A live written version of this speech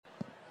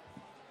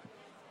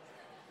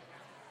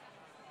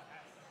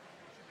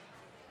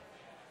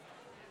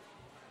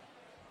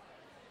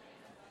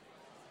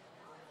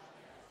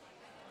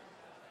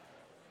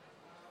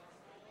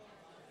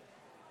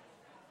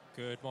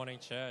Good morning,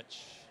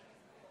 church.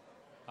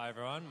 Hi,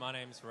 everyone. My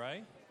name's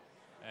Ray,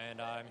 and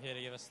I'm here to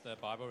give us the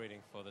Bible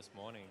reading for this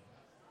morning.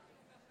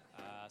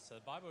 So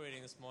the Bible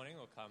reading this morning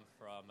will come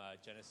from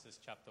Genesis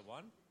chapter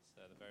 1,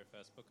 so the very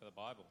first book of the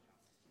Bible.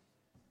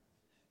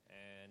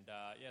 And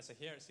so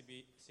here at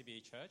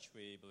CBE Church,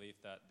 we believe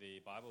that the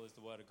Bible is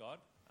the Word of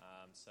God.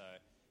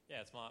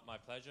 It's my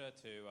pleasure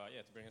to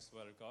bring us the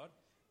Word of God.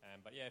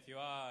 But if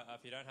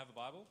you don't have a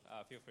Bible,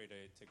 feel free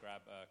to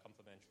grab a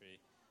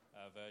complimentary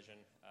version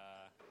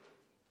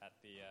at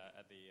the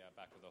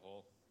back of the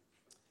hall.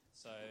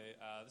 So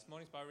this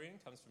morning's Bible reading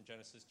comes from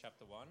Genesis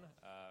chapter 1,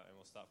 and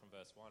we'll start from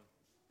verse 1.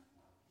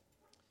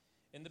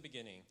 In the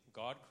beginning,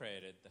 God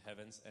created the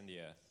heavens and the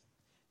earth.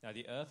 Now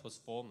the earth was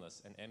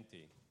formless and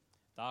empty.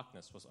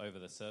 Darkness was over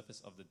the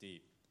surface of the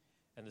deep,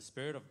 and the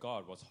Spirit of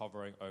God was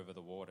hovering over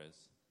the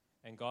waters.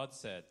 And God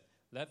said,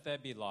 "Let there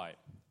be light,"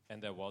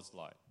 and there was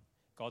light.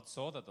 God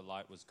saw that the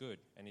light was good,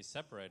 and he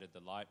separated the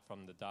light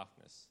from the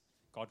darkness.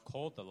 God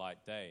called the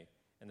light day,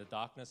 and the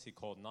darkness he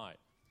called night.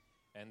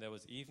 And there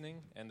was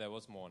evening, and there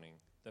was morning,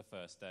 the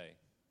first day.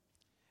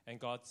 And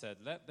God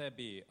said, "Let there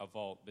be a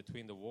vault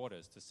between the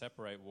waters to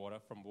separate water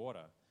from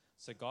water."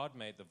 So God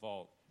made the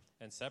vault,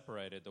 and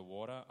separated the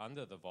water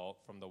under the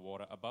vault from the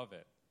water above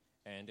it.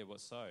 And it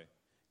was so.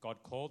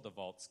 God called the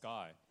vault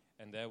sky,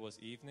 and there was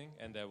evening,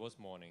 and there was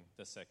morning,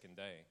 the second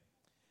day.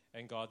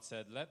 And God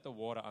said, "Let the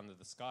water under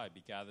the sky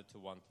be gathered to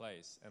one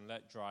place, and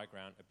let dry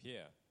ground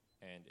appear."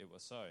 And it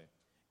was so.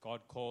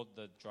 God called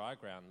the dry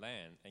ground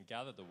land, and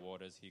gathered the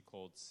waters he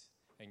called seas.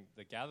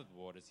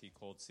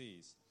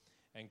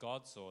 And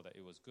God saw that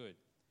it was good.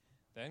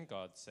 Then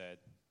God said,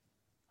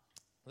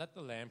 "Let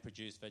the land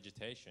produce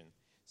vegetation,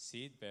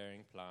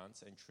 seed-bearing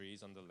plants and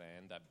trees on the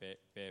land that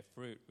bear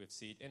fruit with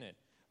seed in it,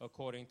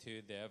 according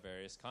to their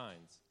various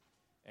kinds."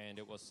 And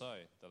it was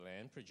so. The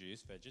land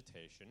produced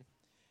vegetation,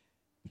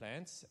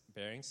 plants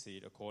bearing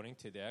seed according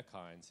to their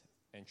kinds,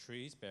 and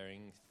trees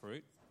bearing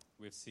fruit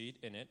with seed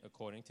in it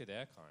according to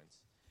their kinds.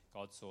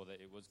 God saw that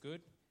it was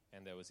good,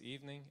 and there was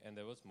evening, and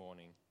there was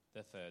morning,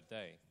 the third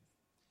day.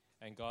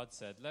 And God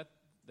said, "Let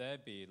there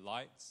be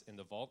lights in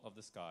the vault of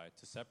the sky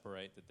to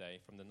separate the day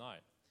from the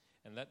night,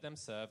 and let them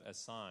serve as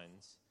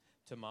signs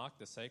to mark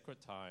the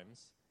sacred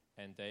times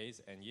and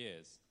days and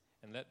years,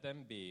 and let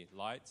them be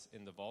lights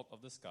in the vault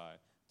of the sky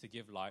to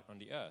give light on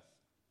the earth."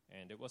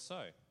 And it was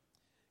so.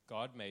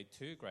 God made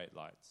two great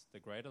lights, the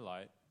greater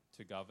light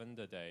to govern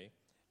the day,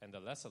 and the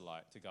lesser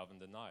light to govern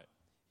the night.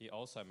 He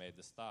also made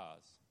the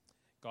stars.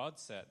 God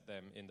set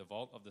them in the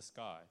vault of the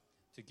sky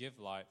to give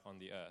light on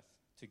the earth,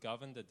 to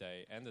govern the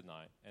day and the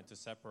night, and to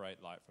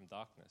separate light from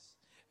darkness.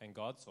 And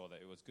God saw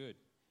that it was good.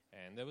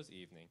 And there was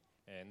evening,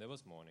 and there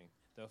was morning,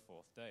 the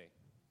fourth day.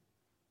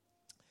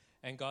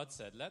 And God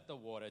said, "Let the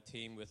water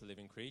teem with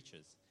living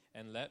creatures,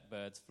 and let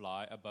birds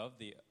fly above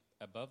the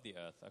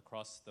earth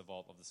across the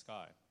vault of the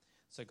sky."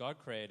 So God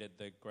created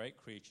the great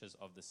creatures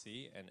of the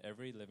sea and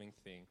every living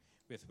thing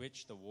with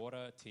which the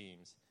water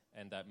teems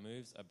and that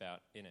moves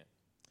about in it,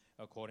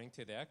 according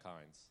to their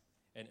kinds,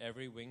 and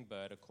every winged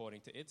bird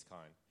according to its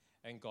kind.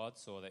 And God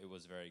saw that it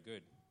was very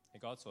good.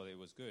 And God saw that it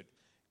was good.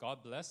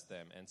 God blessed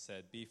them and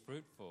said, "Be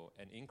fruitful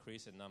and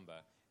increase in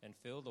number, and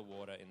fill the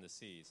water in the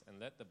seas, and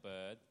let the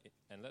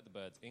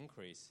birds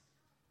increase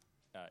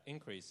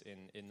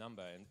in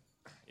number and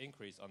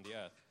increase on the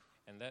earth."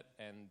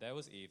 And there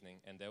was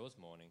evening, and there was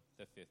morning,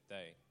 the fifth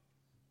day.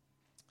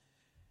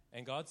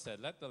 And God said,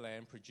 "Let the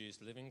land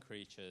produce living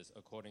creatures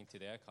according to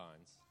their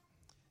kinds,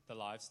 the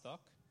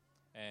livestock,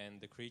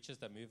 and the creatures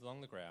that move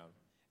along the ground,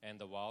 and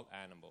the wild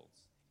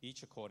animals,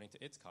 each according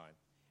to its kind."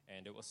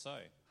 And it was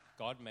so.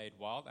 God made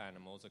wild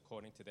animals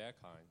according to their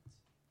kinds,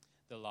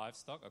 the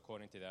livestock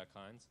according to their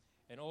kinds,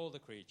 and all the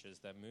creatures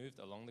that moved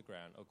along the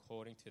ground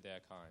according to their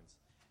kinds.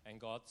 And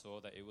God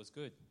saw that it was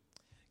good.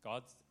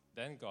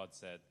 Then God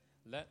said,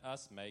 "Let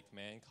us make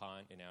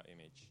mankind in our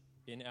image,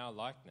 in our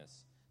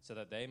likeness, so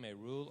that they may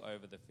rule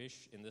over the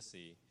fish in the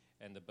sea,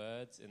 and the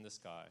birds in the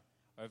sky,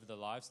 over the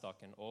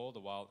livestock and all the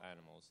wild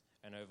animals,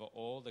 and over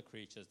all the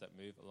creatures that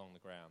move along the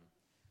ground."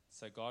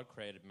 So God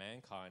created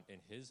mankind in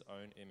his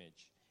own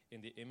image.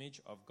 In the image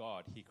of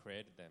God he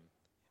created them.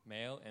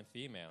 Male and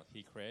female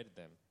he created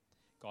them.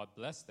 God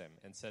blessed them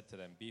and said to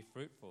them, "Be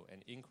fruitful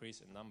and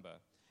increase in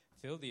number.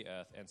 Fill the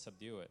earth and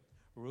subdue it.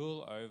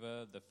 Rule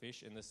over the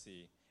fish in the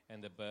sea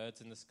and the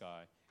birds in the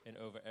sky, and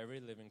over every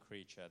living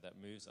creature that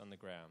moves on the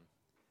ground."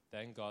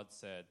 Then God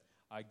said,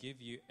 "I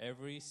give you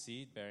every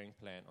seed-bearing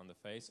plant on the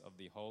face of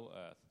the whole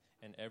earth,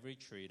 and every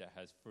tree that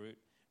has fruit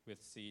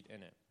with seed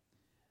in it.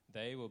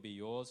 They will be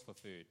yours for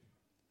food.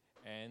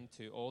 And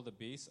to all the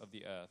beasts of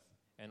the earth,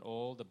 and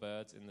all the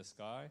birds in the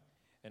sky,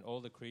 and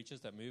all the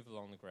creatures that move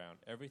along the ground,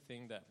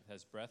 everything that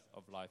has breath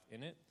of life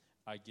in it,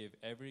 I give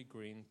every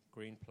green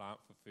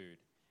plant for food."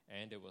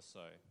 And it was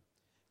so.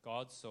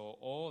 God saw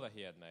all that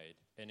he had made,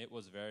 and it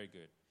was very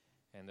good.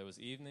 And there was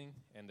evening,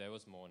 and there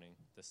was morning,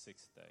 the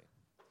sixth day.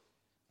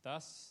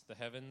 Thus the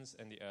heavens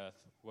and the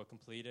earth were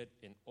completed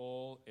in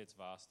all its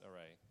vast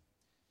array.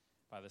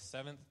 By the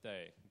seventh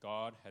day,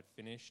 God had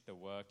finished the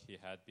work he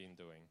had been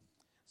doing.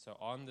 So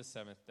on the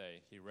seventh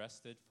day, he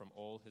rested from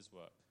all his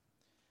work.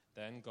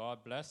 Then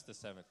God blessed the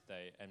seventh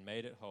day and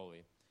made it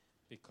holy,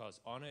 because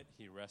on it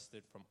he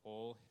rested from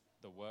all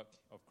the work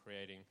of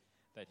creating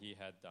that he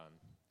had done.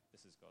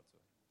 This is God's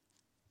word.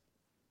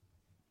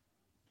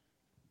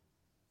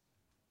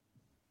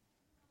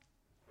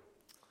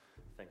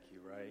 Thank you,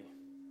 Ray.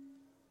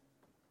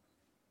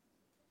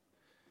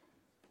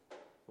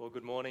 Well,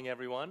 good morning,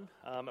 everyone.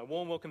 A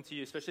warm welcome to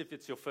you, especially if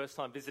it's your first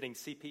time visiting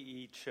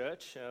CPE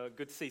Church.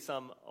 Good to see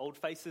some old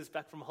faces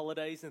back from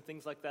holidays and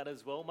things like that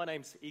as well. My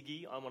name's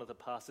Iggy. I'm one of the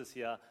pastors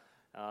here,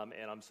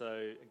 and I'm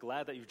so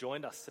glad that you've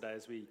joined us today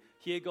as we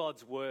hear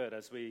God's word,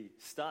 as we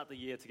start the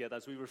year together,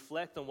 as we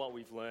reflect on what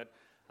we've learned,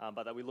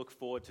 but that we look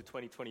forward to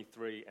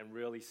 2023 and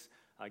really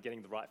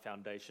getting the right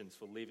foundations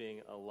for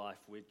living a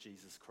life with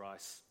Jesus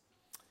Christ.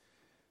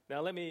 Now,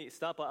 let me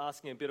start by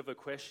asking a bit of a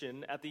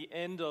question. At the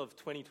end of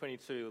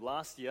 2022,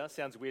 last year,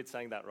 sounds weird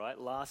saying that, right?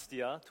 Last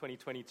year,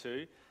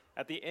 2022,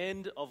 at the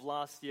end of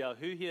last year,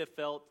 who here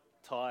felt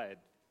tired?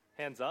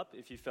 Hands up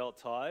if you felt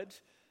tired.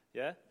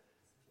 Yeah?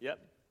 Yep.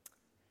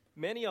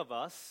 Many of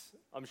us,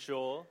 I'm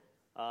sure,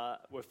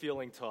 were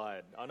feeling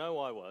tired. I know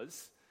I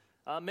was.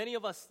 Many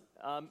of us,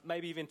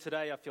 maybe even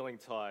today, are feeling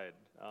tired.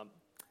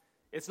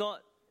 It's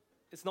not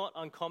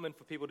uncommon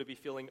for people to be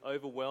feeling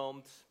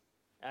overwhelmed,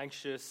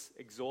 anxious,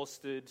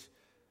 exhausted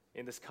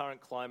in this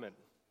current climate.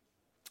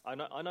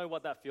 I know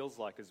what that feels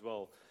like as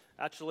well.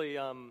 Actually,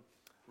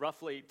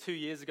 roughly 2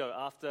 years ago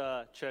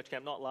after church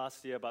camp, not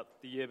last year, but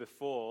the year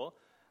before,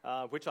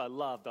 which I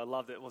loved.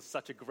 It was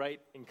such a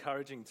great,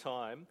 encouraging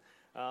time.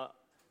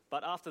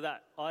 But after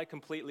that, I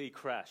completely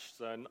crashed.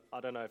 So I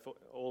don't know if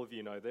all of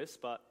you know this,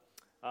 but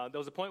there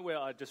was a point where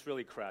I just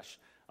really crashed.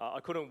 I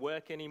couldn't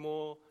work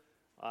anymore.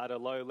 I had a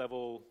low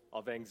level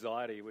of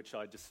anxiety, which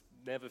I just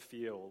never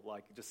feel,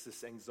 like just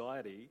this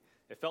anxiety.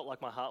 It felt like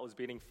my heart was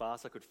beating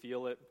fast. I could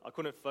feel it. I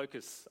couldn't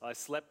focus. I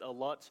slept a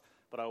lot,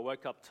 but I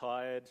woke up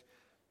tired.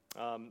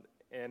 And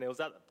it was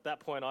at that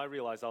point I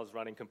realized I was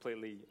running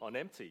completely on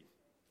empty.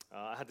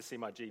 I had to see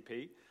my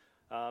GP.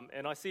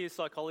 And I see a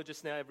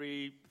psychologist now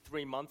every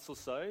 3 months or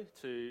so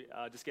to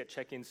just get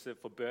check-ins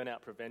for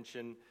burnout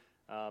prevention.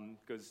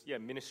 Because,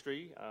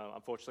 ministry,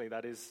 unfortunately,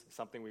 that is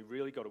something we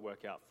really got to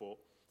look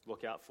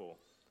out for.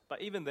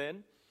 But even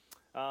then,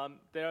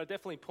 there are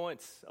definitely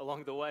points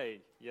along the way,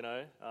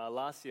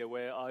 last year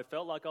where I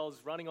felt like I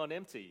was running on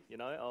empty,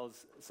 I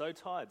was so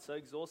tired, so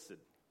exhausted.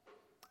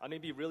 I need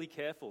to be really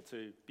careful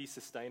to be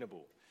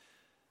sustainable.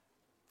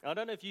 I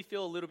don't know if you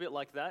feel a little bit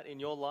like that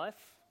in your life.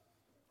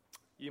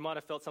 You might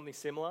have felt something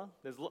similar.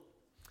 There's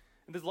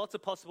lots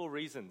of possible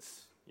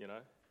reasons,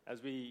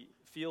 as we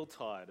feel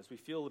tired, as we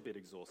feel a bit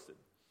exhausted.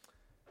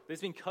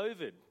 There's been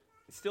COVID.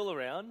 It's still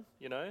around,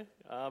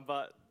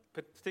 but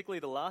particularly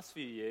the last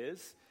few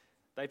years,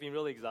 they've been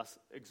really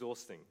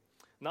exhausting.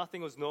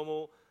 Nothing was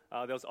normal.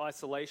 There was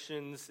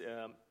isolations,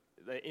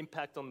 the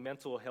impact on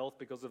mental health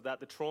because of that,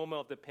 the trauma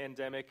of the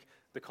pandemic,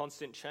 the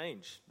constant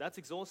change. That's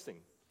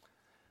exhausting.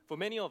 For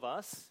many of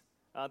us,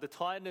 the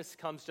tiredness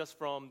comes just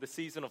from the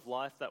season of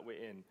life that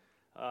we're in.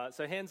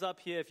 So hands up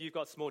here if you've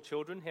got small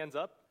children. Hands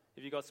up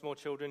if you've got small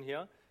children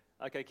here.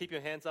 Okay, keep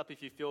your hands up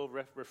if you feel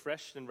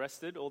refreshed and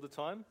rested all the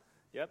time.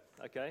 Yep,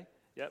 okay,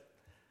 yep.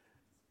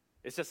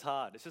 It's just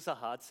hard. It's just a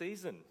hard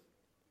season.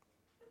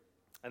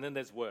 And then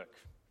there's work.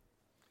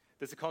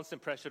 There's a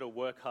constant pressure to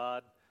work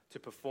hard, to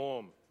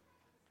perform.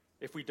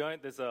 If we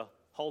don't, there's a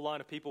whole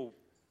line of people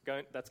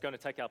that's going to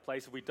take our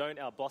place. If we don't,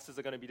 our bosses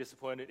are going to be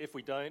disappointed. If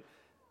we don't,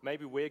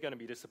 maybe we're going to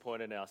be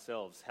disappointed in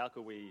ourselves. How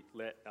could we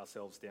let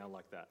ourselves down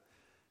like that?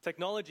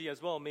 Technology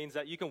as well means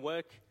that you can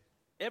work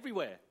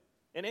everywhere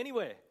and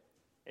anywhere,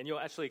 and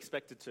you're actually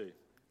expected to.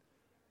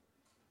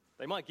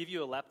 They might give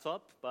you a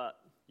laptop, but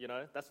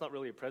that's not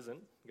really a present,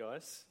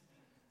 guys,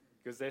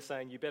 because they're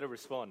saying you better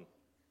respond.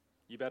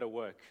 You better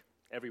work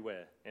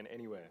everywhere and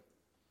anywhere.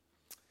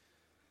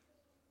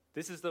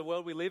 This is the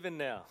world we live in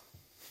now.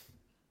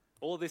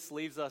 All this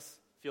leaves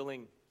us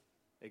feeling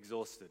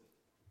exhausted.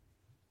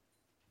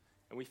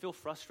 And we feel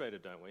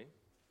frustrated, don't we?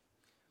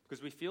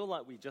 Because we feel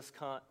like we just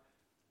can't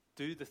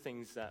do the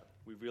things that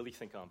we really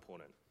think are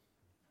important.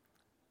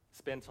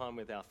 Spend time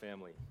with our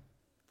family.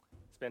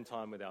 Spend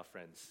time with our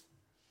friends.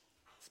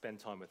 Spend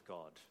time with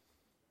God.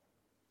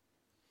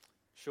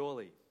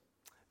 Surely,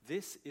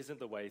 this isn't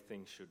the way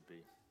things should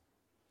be.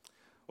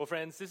 Well,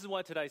 friends, this is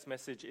why today's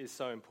message is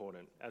so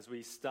important as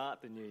we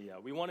start the new year.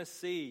 We want to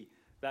see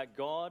that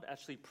God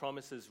actually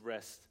promises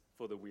rest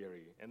for the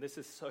weary, and this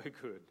is so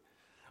good.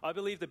 I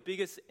believe the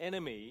biggest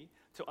enemy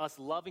to us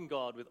loving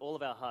God with all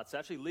of our hearts,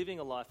 actually living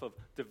a life of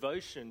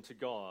devotion to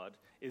God,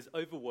 is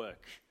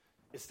overwork,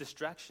 it's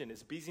distraction,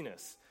 it's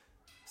busyness.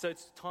 So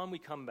it's time we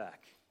come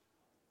back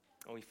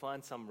and we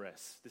find some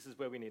rest. This is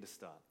where we need to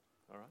start,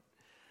 all right?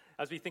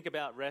 As we think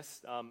about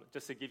rest,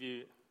 just to give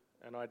you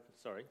I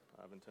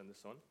haven't turned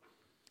this on.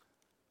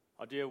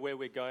 Idea where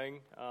we're going.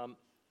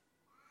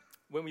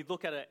 When we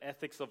look at an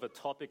ethics of a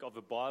topic of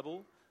the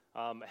Bible,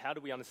 how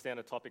do we understand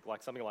a topic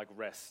like something like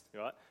rest,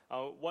 right?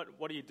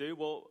 What do you do?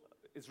 Well,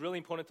 it's really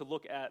important to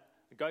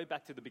go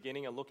back to the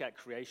beginning and look at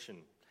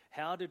creation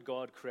How did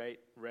God create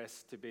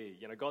rest to be?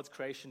 God's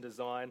creation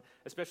design,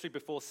 especially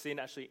before sin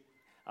actually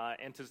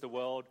enters the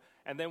world.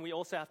 And then we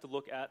also have to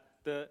look at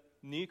the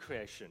new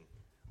creation.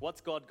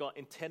 What's God got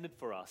intended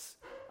for us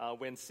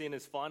when sin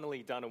is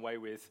finally done away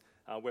with,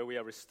 where we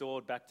are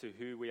restored back to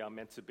who we are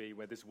meant to be,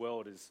 where this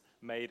world is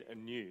made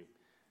anew.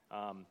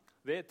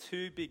 There are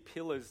two big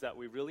pillars that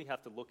we really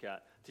have to look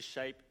at to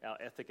shape our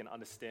ethic and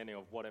understanding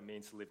of what it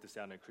means to live this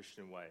out in a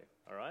Christian way,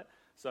 all right?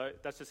 So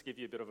that's just to give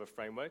you a bit of a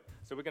framework.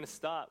 So we're going to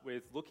start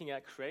with looking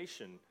at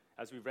creation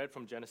as we read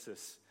from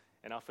Genesis.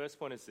 And our first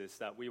point is this,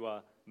 that we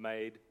were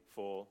made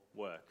for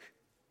work.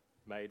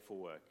 Made for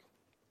work.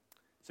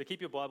 So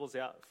keep your Bibles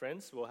out,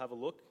 friends. We'll have a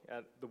look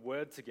at the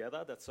word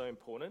together. That's so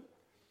important.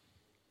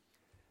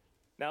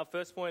 Now,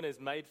 first point is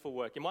made for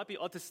work. It might be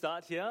odd to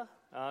start here,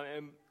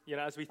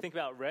 as we think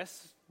about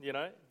rest,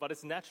 but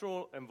it's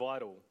natural and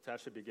vital to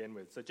actually begin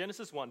with. So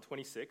Genesis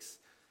 1:26.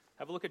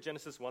 Have a look at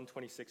Genesis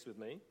 1:26 with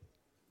me.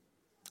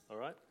 All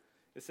right?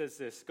 It says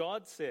this,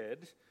 God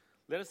said,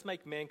 let us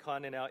make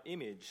mankind in our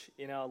image,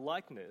 in our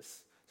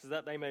likeness, so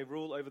that they may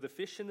rule over the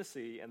fish in the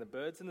sea and the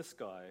birds in the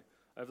sky,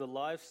 over the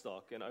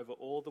livestock and over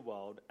all the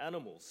wild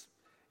animals,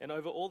 and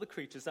over all the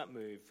creatures that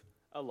move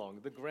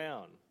along the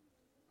ground.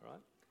 All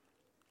right?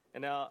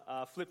 And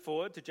now flip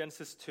forward to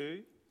Genesis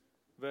 2,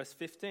 verse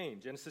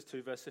 15. Genesis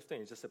 2, verse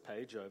 15, just a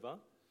page over.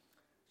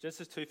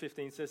 Genesis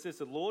 2:15 says this,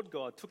 the Lord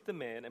God took the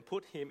man and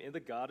put him in the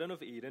Garden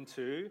of Eden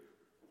to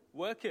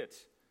work it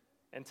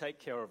and take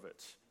care of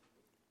it.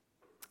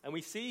 And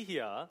we see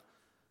here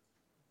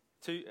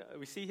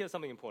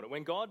something important.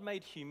 When God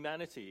made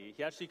humanity,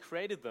 he actually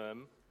created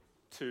them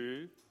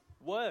to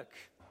work.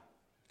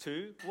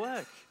 To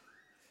work.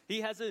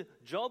 He has a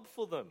job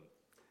for them.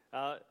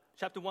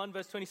 Chapter 1,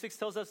 verse 26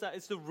 tells us that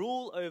it's to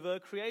rule over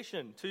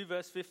creation. 2,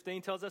 verse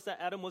 15 tells us that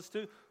Adam was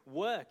to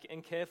work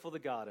and care for the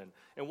garden.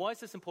 And why is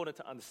this important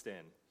to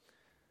understand?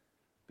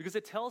 Because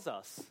it tells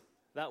us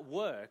that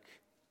work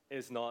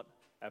is not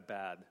a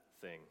bad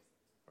thing,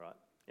 right?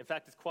 In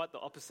fact, it's quite the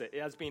opposite.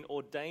 It has been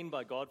ordained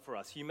by God for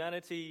us.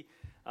 Humanity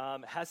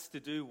has to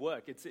do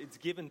work. It's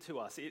given to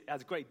us. It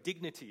has great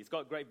dignity. It's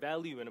got great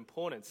value and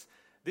importance.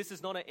 This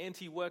is not an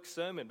anti-work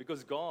sermon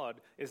because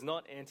God is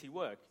not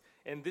anti-work.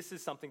 And this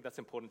is something that's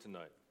important to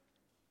note.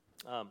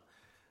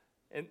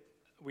 And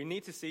we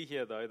need to see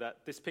here, though, that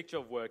this picture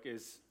of work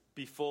is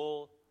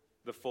before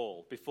the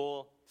fall,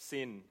 before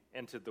sin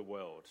entered the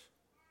world.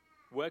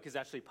 Work is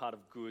actually part of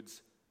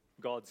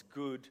God's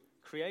good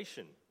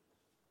creation,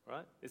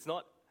 right? It's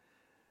not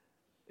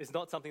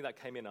something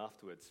that came in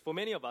afterwards. For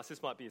many of us,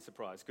 this might be a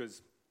surprise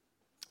because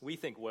we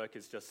think work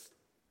is just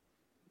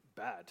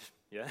bad,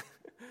 yeah?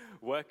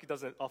 Work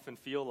doesn't often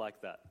feel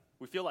like that.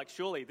 We feel like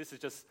surely this is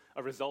just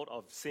a result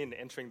of sin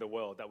entering the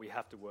world that we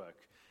have to work.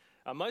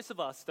 Most of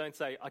us don't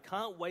say, I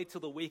can't wait till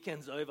the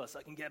weekend's over so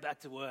I can get back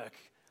to work.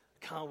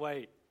 I can't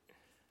wait.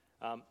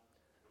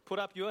 Put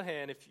up your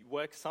hand if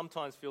work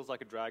sometimes feels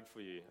like a drag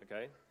for you,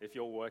 okay? If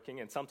you're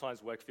working and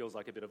sometimes work feels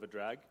like a bit of a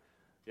drag.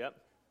 Yep.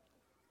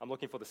 I'm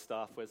looking for the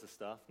staff. Where's the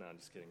staff? No, I'm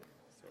just kidding.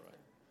 It's all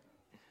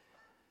right.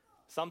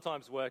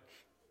 Sometimes work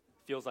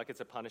feels like it's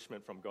a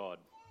punishment from God.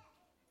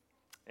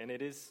 And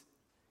it is.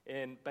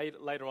 And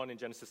later on in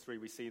Genesis 3,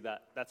 we see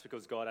that that's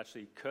because God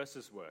actually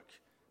curses work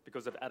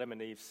because of Adam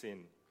and Eve's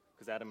sin,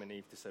 because Adam and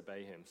Eve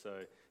disobey him.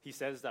 So he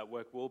says that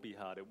work will be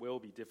hard, it will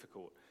be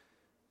difficult.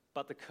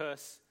 But the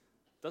curse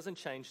doesn't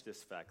change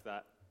this fact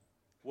that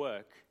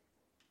work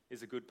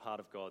is a good part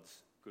of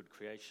God's good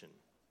creation.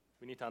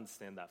 We need to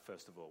understand that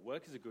first of all.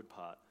 Work is a good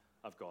part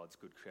of God's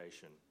good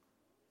creation,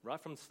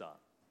 right from the start.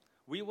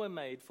 We were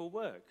made for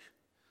work.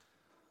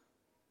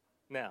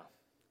 Now,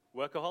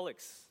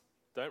 workaholics,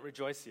 don't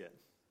rejoice yet.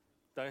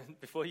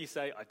 Before you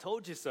say, I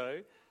told you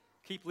so,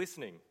 keep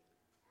listening,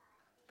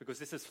 because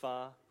this is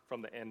far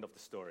from the end of the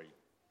story.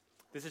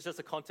 This is just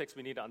a context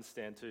we need to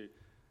understand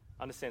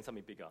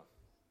something bigger,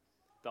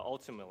 that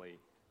ultimately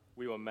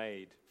we were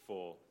made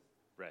for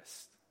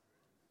rest.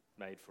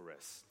 Made for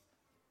rest.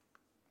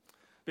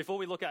 Before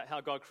we look at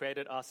how God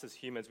created us as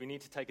humans, we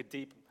need to take a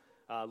deep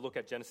look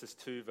at Genesis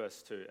 2,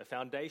 verse 2, a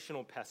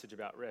foundational passage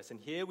about rest. And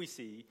here we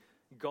see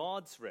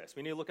God's rest.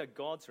 We need to look at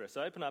God's rest.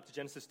 So open up to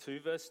Genesis 2,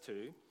 verse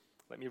 2.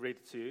 Let me read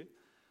it to you.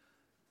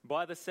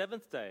 By the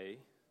seventh day,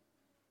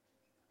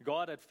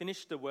 God had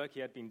finished the work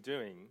he had been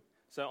doing.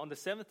 So on the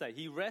seventh day,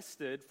 he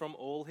rested from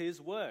all his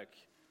work.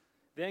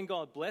 Then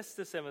God blessed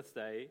the seventh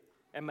day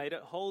and made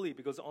it holy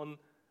because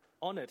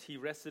on it he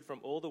rested from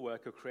all the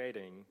work of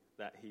creating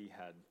that he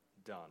had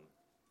done.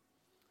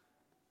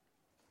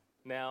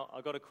 Now,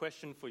 I've got a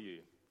question for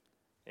you.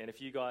 And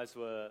if you guys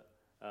were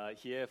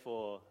here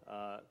for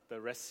the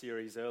rest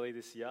series early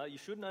this year, you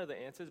should know the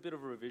answer. It's a bit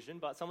of a revision,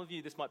 but some of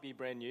you, this might be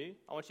brand new.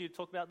 I want you to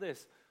talk about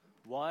this.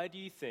 Why do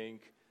you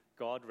think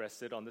God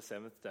rested on the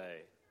seventh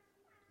day?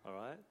 All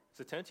right?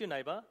 So turn to your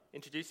neighbor,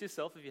 introduce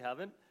yourself if you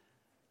haven't,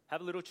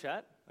 have a little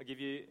chat. I'll give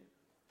you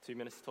 2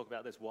 minutes to talk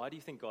about this. Why do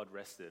you think God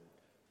rested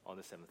on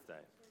the seventh day?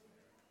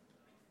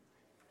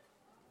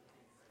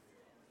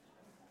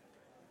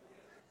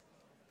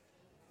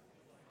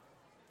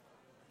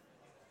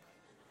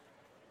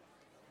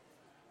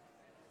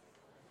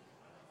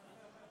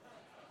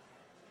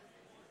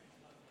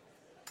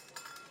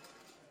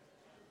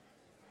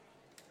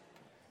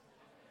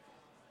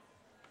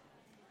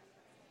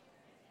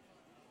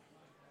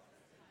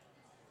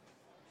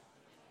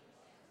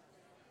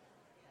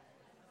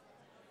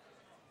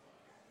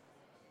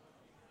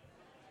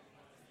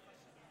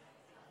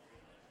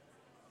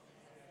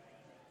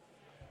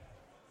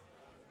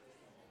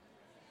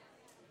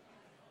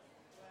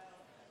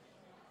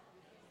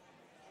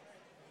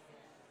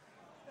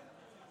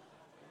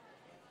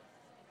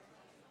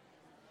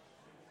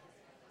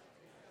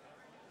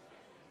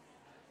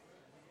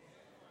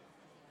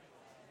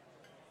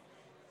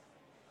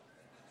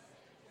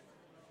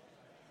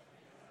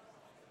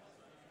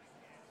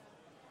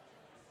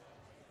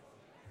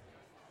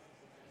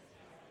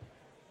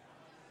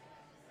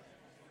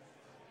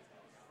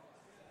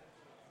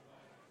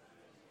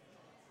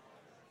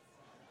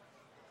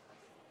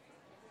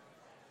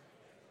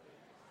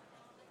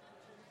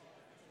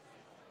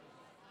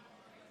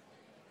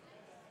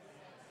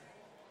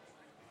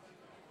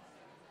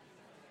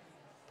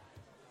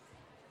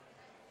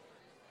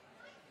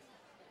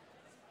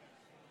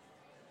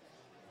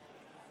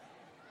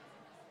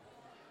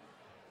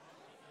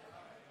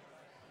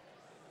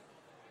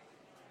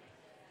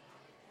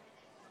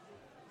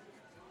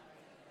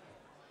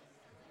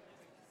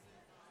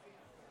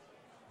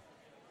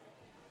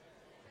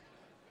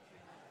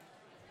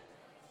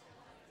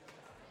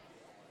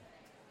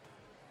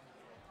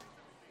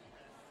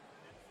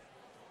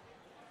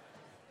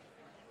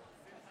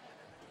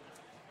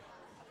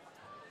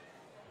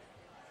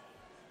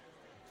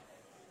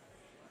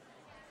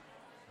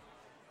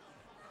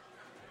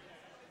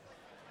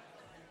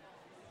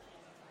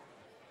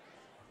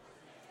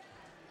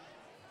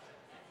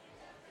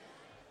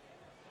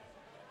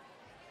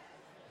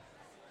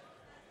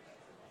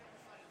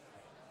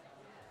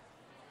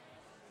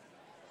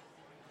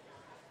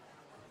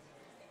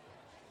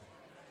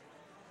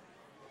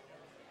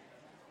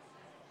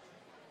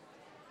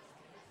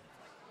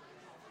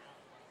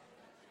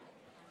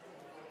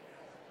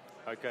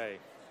 Okay,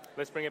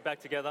 let's bring it back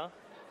together.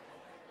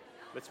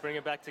 Let's bring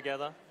it back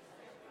together.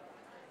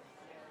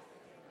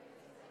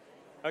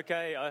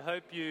 Okay, I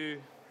hope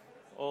you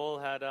all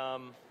had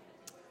a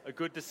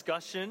good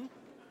discussion.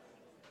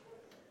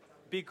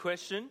 Big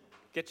question.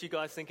 Get you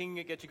guys thinking,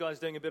 get you guys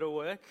doing a bit of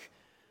work.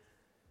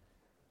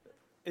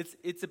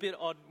 It's a bit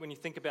odd when you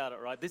think about it,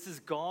 right? This is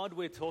God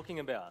we're talking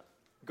about.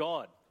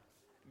 God.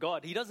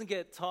 He doesn't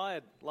get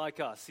tired like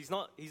us. He's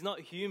not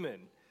human.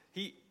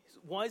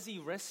 Why is he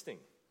resting?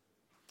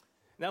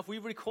 Now, if we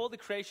recall the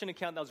creation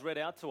account that was read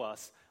out to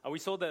us, and we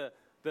saw the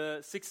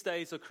 6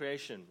 days of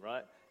creation,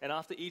 right? And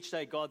after each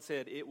day, God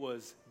said, it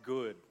was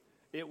good.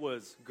 It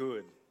was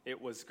good. It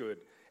was good.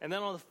 And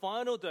then on the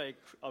final day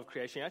of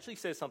creation, he actually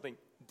says something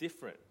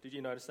different. Did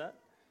you notice that?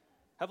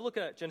 Have a look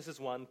at Genesis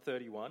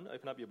 1:31.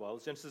 Open up your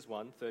Bibles. Genesis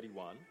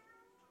 1:31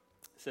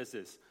 says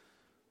this.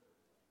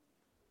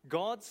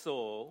 God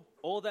saw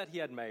all that he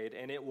had made,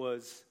 and it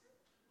was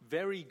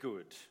very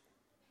good.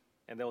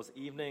 And there was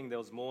evening, there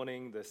was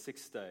morning, the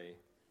 6th day.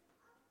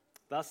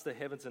 Thus the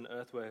heavens and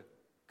earth were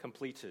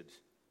completed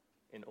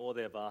in all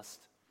their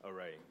vast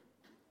array.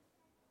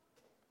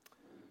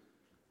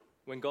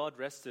 When God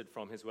rested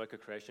from his work of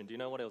creation, do you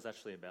know what it was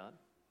actually about?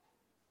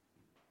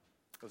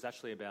 It was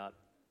actually about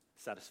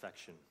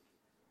satisfaction.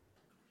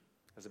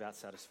 It was about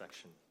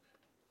satisfaction.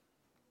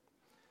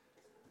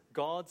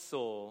 God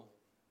saw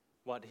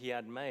what he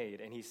had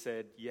made and he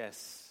said,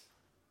 yes,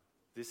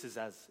 this is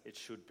as it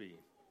should be.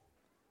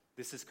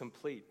 This is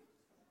complete.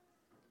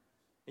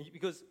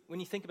 Because when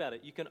you think about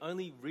it, you can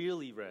only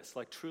really rest,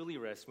 like truly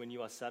rest, when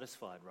you are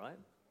satisfied, right?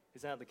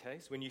 Isn't that the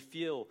case? When you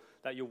feel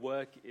that your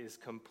work is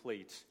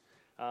complete.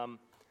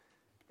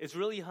 It's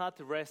really hard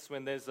to rest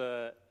when there's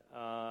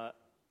my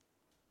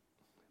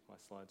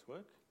slides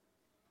work?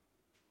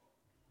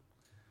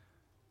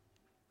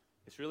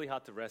 It's really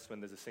hard to rest when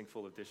there's a sink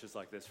full of dishes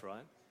like this,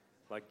 right?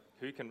 Like,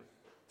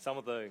 some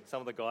of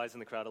the guys in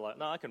the crowd are like,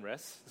 no, I can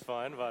rest, it's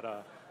fine,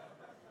 but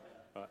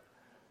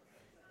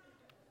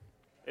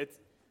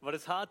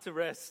it's hard to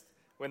rest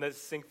when there's a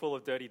sink full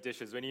of dirty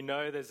dishes, when you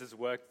know there's this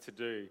work to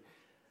do.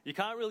 You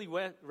can't really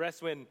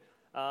rest when,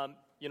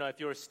 if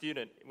you're a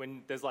student,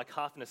 when there's like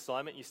half an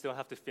assignment you still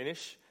have to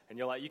finish, and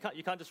you're like, you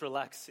can't just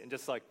relax and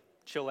just like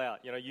chill out.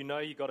 You know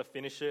you got to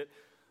finish it.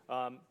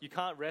 You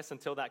can't rest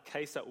until that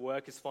case at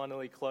work is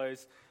finally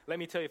closed. Let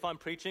me tell you, if I'm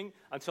preaching,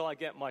 until I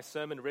get my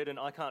sermon written,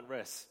 I can't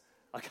rest.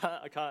 I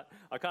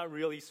can't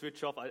really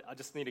switch off. I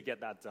just need to get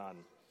that done.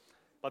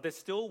 But there's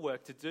still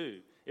work to do.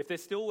 If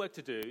there's still work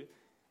to do,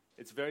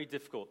 it's very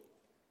difficult.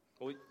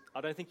 Well,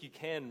 I don't think you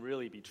can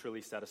really be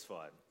truly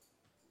satisfied.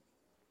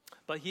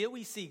 But here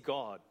we see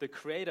God, the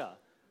Creator,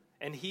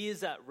 and he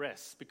is at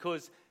rest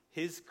because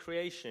his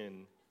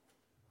creation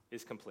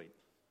is complete.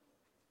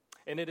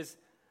 And it is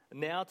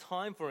now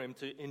time for him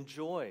to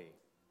enjoy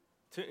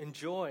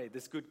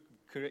this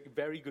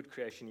very good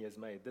creation he has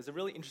made. There's a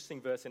really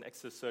interesting verse in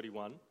Exodus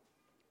 31.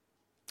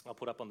 I'll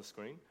put up on the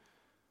screen.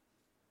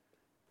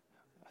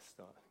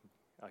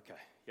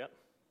 Okay, yep.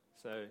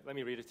 So let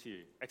me read it to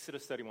you.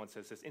 Exodus 31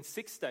 says this. In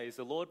 6 days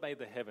the Lord made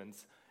the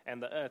heavens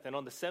and the earth, and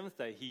on the 7th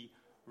day he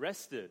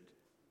rested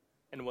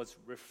and was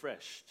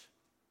refreshed.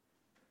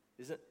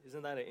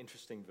 Isn't that an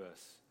interesting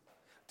verse?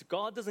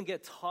 God doesn't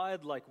get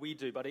tired like we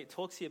do, but it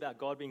talks here about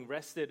God being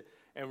rested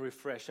and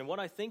refreshed. And what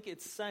I think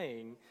it's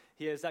saying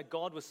here is that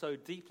God was so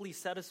deeply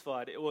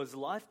satisfied, it was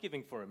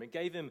life-giving for him. It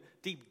gave him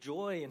deep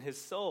joy in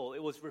his soul.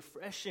 It was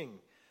refreshing.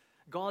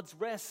 God's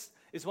rest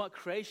is what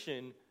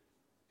creation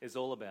is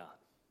all about.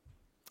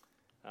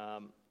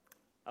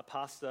 A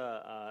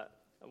pastor,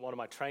 one of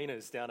my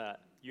trainers down at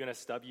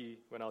UNSW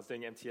when I was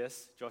doing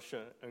MTS,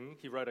 Joshua Ng,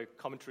 he wrote a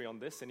commentary on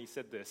this, and he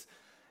said this.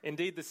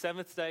 Indeed, the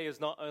 7th day is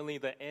not only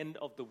the end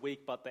of the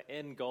week, but the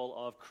end goal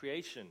of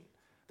creation.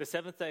 The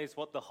 7th day is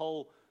what the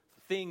whole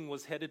thing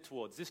was headed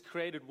towards. This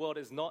created world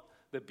is not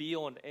the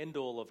be-all and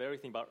end-all of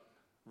everything, but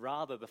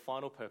rather the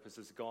final purpose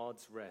is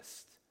God's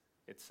rest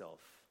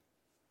itself.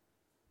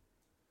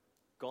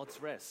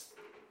 God's rest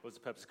was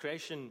the purpose.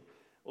 Creation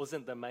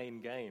wasn't the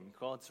main game.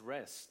 God's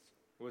rest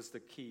was the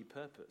key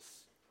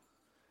purpose.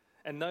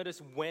 And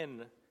notice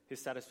when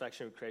his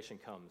satisfaction with creation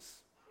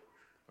comes,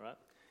 right?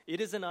 It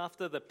isn't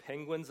after the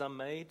penguins are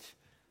made.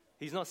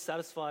 He's not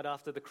satisfied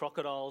after the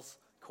crocodiles,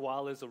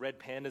 koalas, or red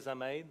pandas are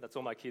made. That's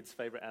all my kids'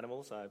 favorite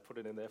animals. I put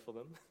it in there for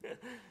them.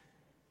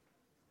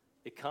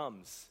 It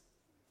comes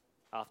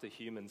after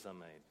humans are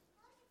made.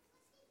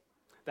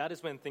 That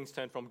is when things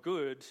turn from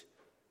good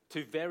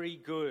to very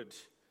good,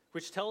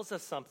 which tells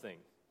us something.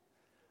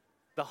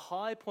 The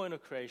high point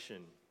of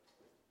creation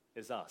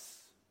is us.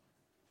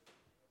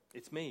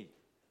 It's me.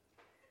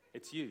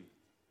 It's you.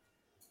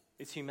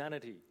 It's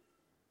humanity.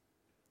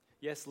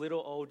 Yes,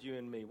 little old you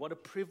and me. What a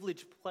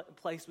privileged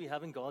place we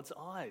have in God's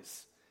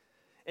eyes.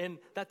 And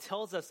that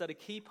tells us that a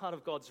key part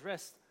of God's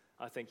rest,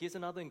 I think, here's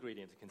another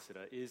ingredient to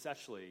consider, is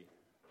actually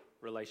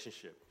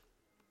relationship.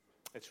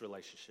 It's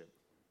relationship.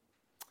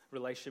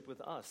 Relationship with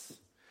us.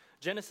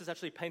 Genesis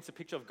actually paints a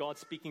picture of God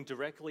speaking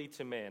directly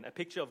to man, a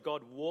picture of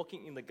God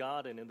walking in the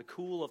garden in the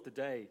cool of the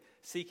day,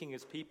 seeking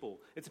his people.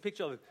 It's a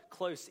picture of a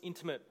close,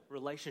 intimate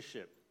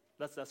relationship.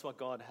 That's what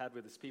God had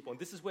with his people. And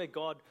this is where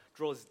God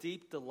draws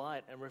deep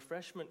delight and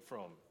refreshment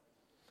from.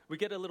 We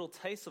get a little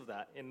taste of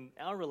that in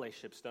our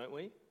relationships, don't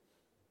we?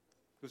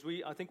 Because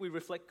I think we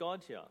reflect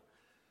God here.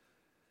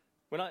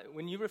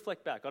 When you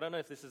reflect back, I don't know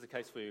if this is the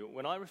case for you,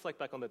 when I reflect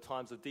back on the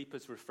times of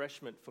deepest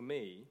refreshment for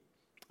me,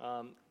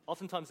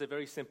 oftentimes they're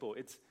very simple.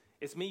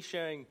 It's me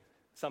sharing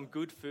some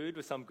good food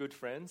with some good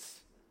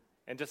friends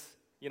and just,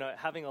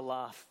 having a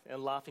laugh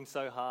and laughing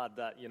so hard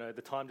that,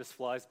 the time just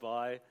flies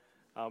by.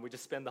 We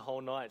just spend the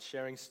whole night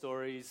sharing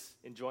stories,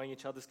 enjoying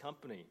each other's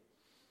company.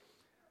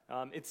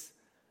 It's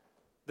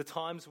the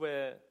times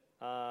where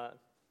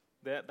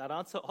that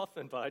aren't so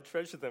often, but I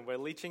treasure them, where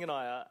Lee Ching and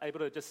I are able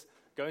to just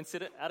go and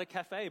sit at a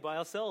cafe by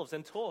ourselves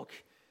and talk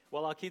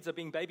while our kids are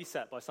being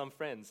babysat by some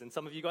friends. And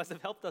some of you guys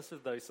have helped us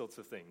with those sorts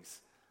of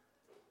things.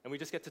 And we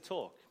just get to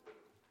talk.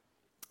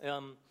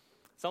 Some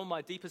of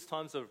my deepest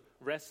times of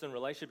rest and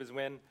relationship is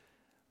when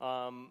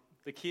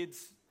the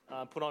kids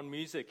put on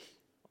music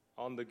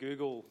on the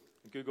Google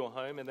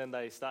Home, and then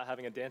they start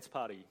having a dance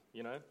party,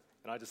 and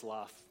I just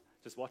laugh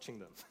just watching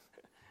them.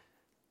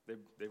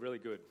 They're really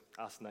good.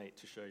 Ask Nate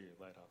to show you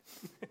later.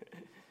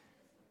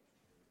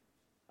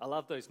 I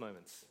love those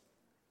moments.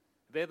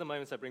 They're the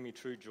moments that bring me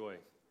true joy,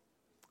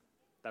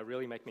 that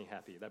really make me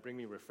happy, that bring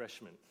me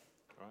refreshment,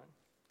 all right?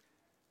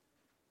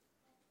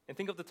 And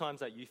think of the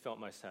times that you felt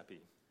most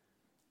happy,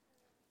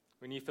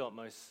 when you felt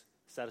most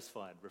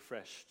satisfied,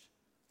 refreshed,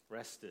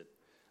 rested.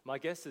 My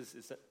guess is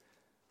that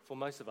for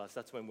most of us,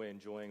 that's when we're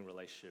enjoying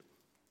relationship.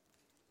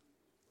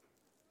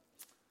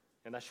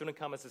 And that shouldn't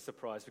come as a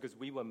surprise, because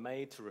we were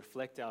made to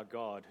reflect our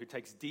God, who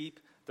takes deep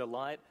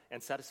delight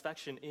and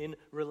satisfaction in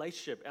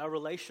relationship. Our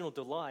relational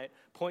delight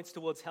points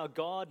towards how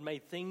God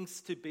made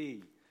things to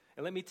be.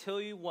 And let me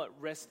tell you what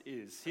rest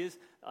is. Here's,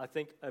 I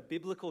think, a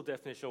biblical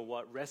definition of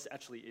what rest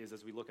actually is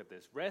as we look at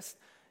this. Rest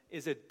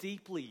is a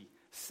deeply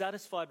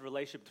satisfied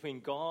relationship between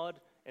God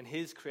and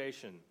his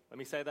creation. Let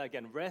me say that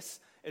again.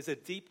 Rest is a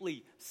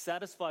deeply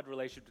satisfied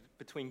relationship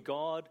between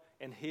God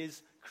and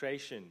his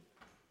creation.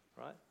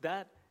 Right?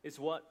 That is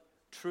what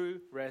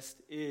true rest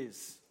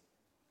is.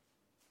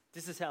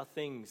 This is how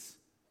things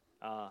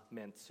are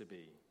meant to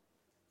be.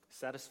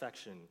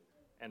 Satisfaction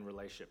and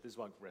relationship. This is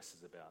what rest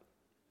is about.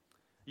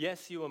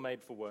 Yes, you were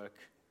made for work,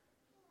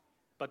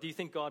 but do you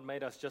think God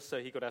made us just so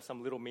he could have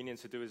some little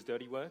minions to do his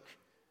dirty work?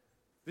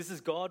 This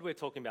is God we're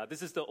talking about.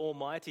 This is the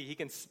Almighty. He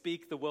can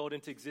speak the world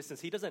into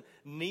existence. He doesn't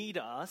need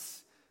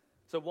us.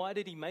 So why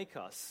did he make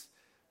us?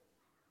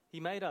 He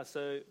made us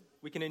so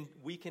we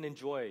can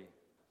enjoy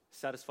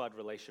satisfied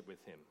relationship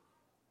with him.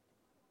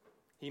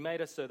 He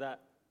made us so that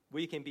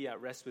we can be at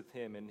rest with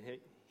him and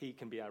he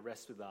can be at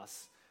rest with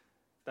us.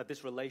 That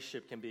this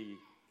relationship can be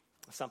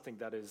something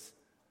that is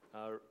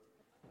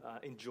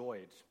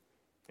enjoyed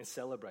and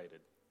celebrated.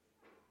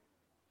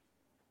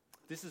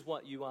 This is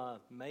what you are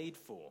made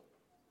for.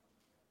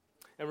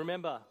 And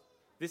remember,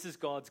 this is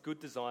God's good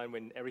design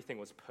when everything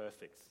was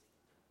perfect.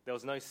 There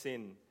was no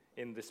sin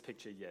in this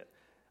picture yet.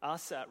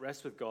 Us at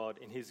rest with God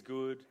in his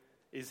good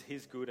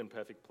and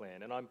perfect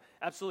plan. And I'm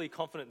absolutely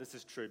confident this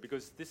is true,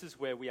 because this is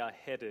where we are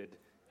headed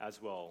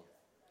as well.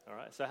 All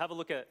right, so have a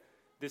look at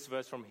this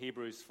verse from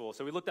Hebrews 4.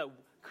 So we looked at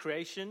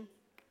creation.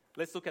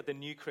 Let's look at the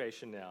new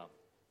creation now.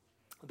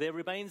 There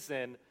remains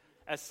then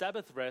a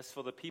Sabbath rest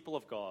for the people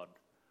of God.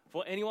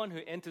 For anyone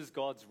who enters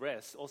God's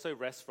rest also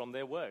rests from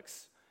their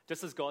works,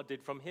 just as God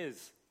did from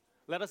his.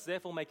 Let us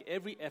therefore make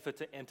every effort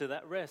to enter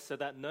that rest, so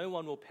that no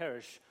one will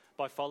perish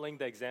by following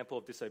the example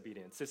of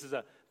disobedience. This is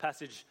a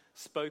passage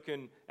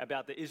spoken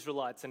about the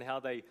Israelites and how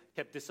they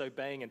kept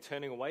disobeying and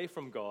turning away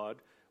from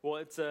God. Well,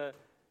 it's a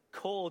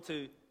call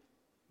to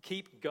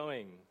keep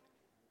going,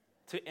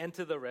 to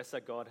enter the rest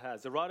that God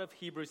has. The writer of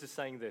Hebrews is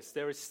saying this: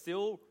 there is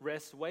still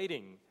rest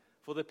waiting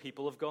for the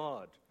people of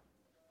God.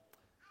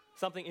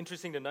 Something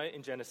interesting to note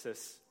in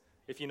Genesis,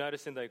 if you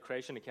notice in the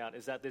creation account,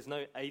 is that there's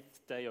no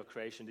eighth day of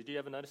creation. Did you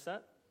ever notice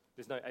that?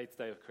 There's no eighth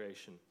day of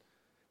creation.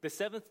 The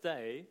seventh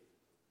day,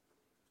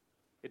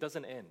 it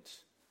doesn't end.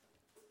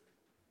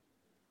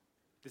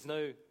 There's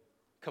no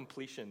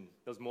completion.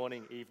 There's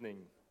morning,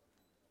 evening,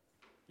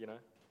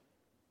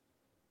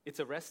 It's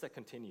a rest that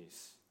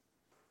continues.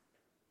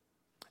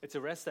 It's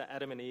a rest that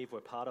Adam and Eve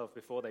were part of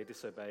before they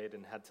disobeyed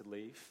and had to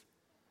leave.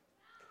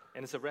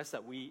 And it's a rest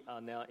that we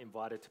are now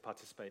invited to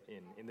participate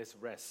in this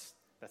rest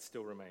that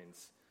still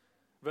remains.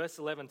 Verse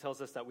 11 tells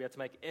us that we have to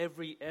make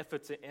every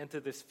effort to enter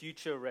this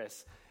future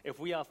rest. If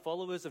we are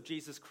followers of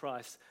Jesus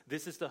Christ,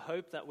 this is the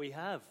hope that we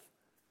have,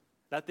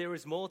 that there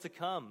is more to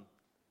come.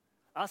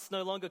 Us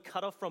no longer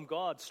cut off from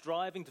God,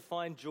 striving to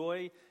find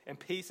joy and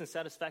peace and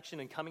satisfaction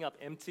and coming up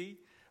empty,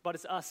 but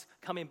it's us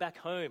coming back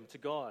home to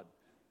God,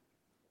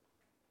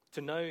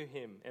 to know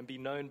him and be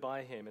known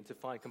by him and to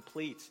find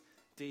complete,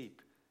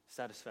 deep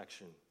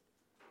satisfaction.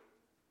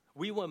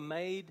 We were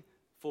made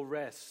for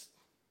rest.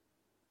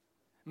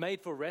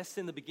 Made for rest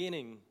in the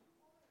beginning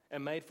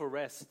and made for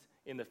rest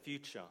in the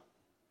future.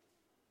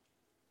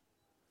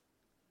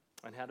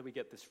 And how do we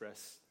get this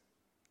rest?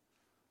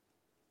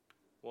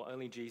 Well,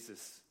 only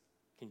Jesus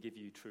can give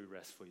you true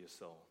rest for your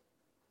soul.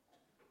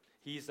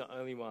 He's the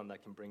only one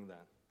that can bring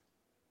that.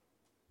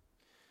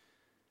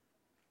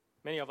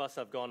 Many of us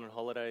have gone on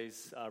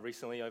holidays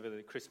recently over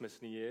the Christmas,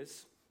 New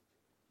Year's.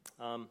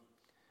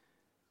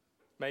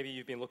 Maybe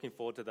you've been looking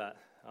forward to that.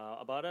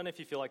 But I don't know if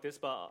you feel like this,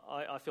 but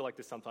I feel like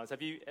this sometimes.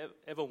 Have you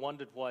ever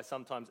wondered why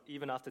sometimes,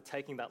 even after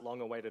taking that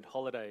long-awaited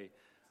holiday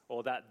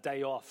or that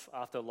day off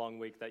after a long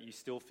week, that you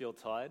still feel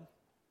tired?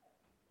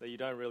 That you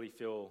don't really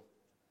feel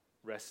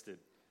rested?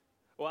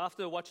 Or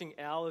after watching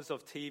hours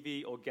of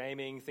TV or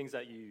gaming, things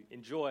that you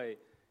enjoy,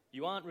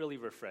 you aren't really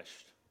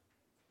refreshed?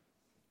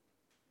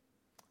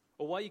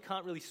 Or why you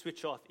can't really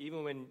switch off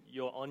even when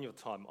you're on your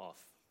time off?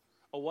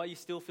 Or why you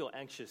still feel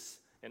anxious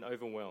and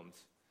overwhelmed?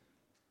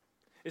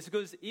 It's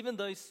because even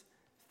those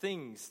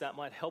things that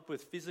might help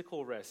with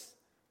physical rest,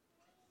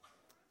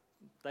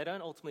 they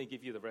don't ultimately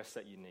give you the rest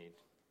that you need.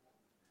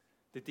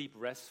 The deep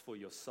rest for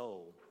your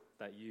soul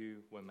that you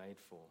were made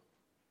for.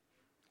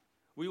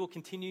 We will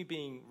continue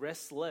being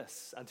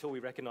restless until we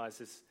recognize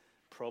this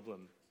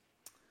problem.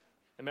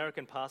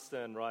 American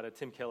pastor and writer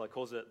Tim Keller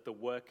calls it the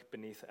work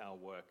beneath our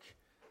work.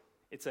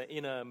 It's an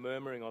inner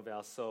murmuring of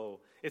our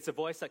soul. It's a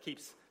voice that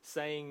keeps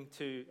saying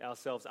to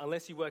ourselves,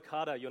 unless you work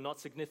harder, you're not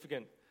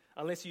significant.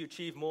 Unless you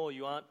achieve more,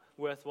 you aren't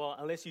worthwhile.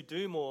 Unless you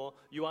do more,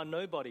 you are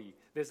nobody.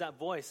 There's that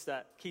voice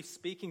that keeps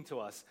speaking to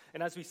us.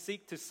 And as we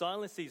seek to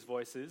silence these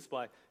voices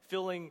by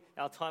filling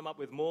our time up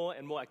with more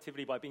and more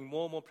activity, by being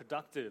more and more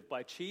productive,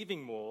 by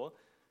achieving more,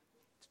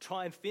 to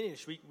try and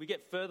finish, we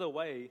get further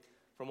away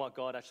from what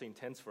God actually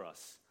intends for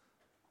us.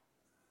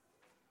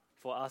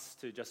 For us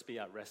to just be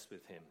at rest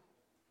with Him.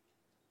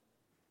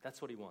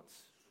 That's what He wants.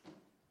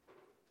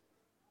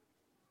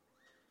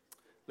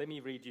 Let me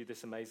read you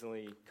this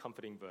amazingly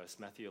comforting verse,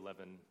 Matthew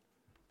 11,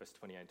 verse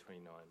 28 and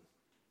 29.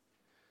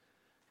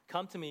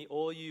 Come to me,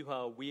 all you who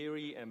are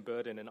weary and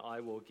burdened, and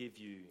I will give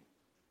you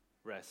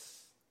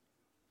rest.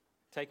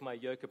 Take my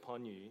yoke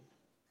upon you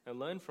and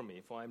learn from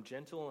me, for I am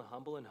gentle and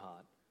humble in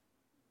heart,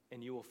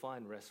 and you will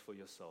find rest for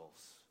your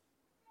souls.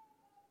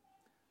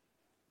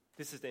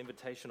 This is the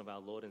invitation of our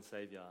Lord and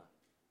Savior,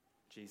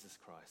 Jesus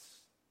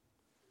Christ.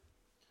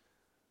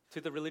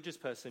 To the religious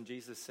person,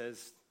 Jesus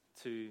says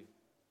to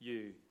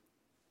you,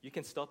 you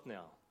can stop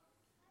now.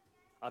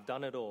 I've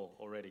done it all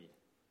already.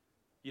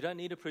 You don't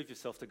need to prove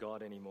yourself to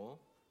God anymore.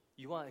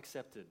 You are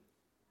accepted.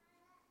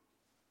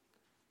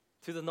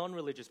 To the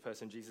non-religious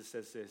person, Jesus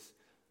says this,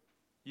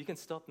 you can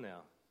stop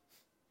now.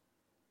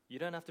 You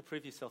don't have to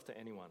prove yourself to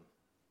anyone.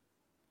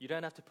 You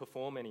don't have to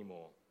perform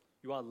anymore.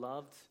 You are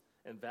loved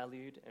and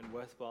valued and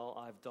worthwhile.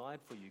 I've died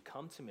for you.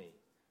 Come to me.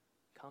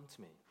 Come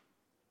to me.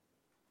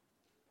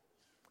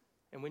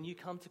 And when you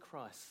come to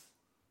Christ,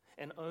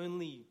 and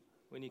only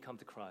when you come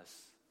to Christ,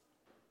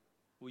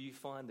 will you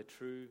find the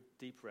true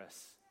deep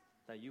rest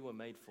that you were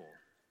made for.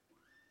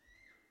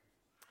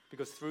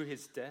 Because through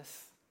His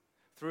death,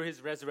 through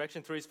His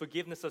resurrection, through His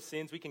forgiveness of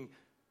sins, we can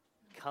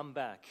come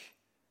back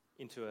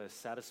into a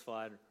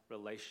satisfied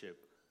relationship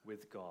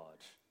with God.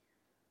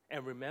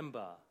 And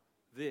remember,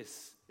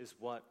 this is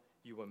what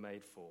you were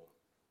made for.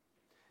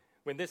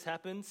 When this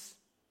happens,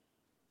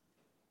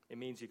 it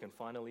means you can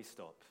finally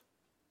stop.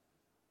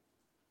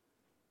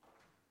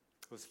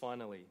 Because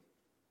finally,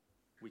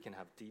 we can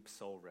have deep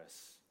soul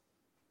rest,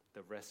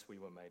 the rest we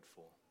were made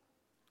for.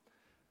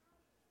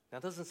 Now,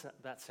 doesn't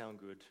that sound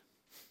good?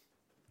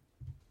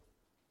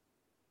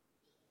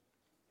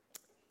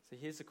 So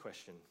here's the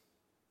question.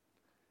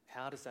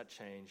 How does that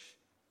change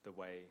the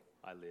way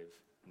I live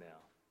now?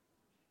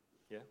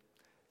 Yeah?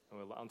 And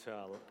we're on to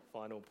our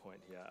final point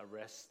here, a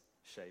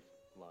rest-shaped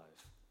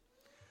life.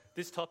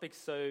 This topic's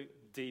so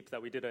deep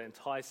that we did an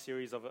entire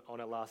series on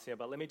it last year,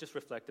 but let me just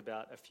reflect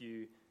about a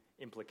few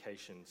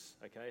implications,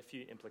 okay? A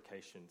few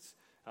implications.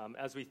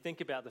 As we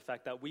think about the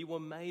fact that we were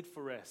made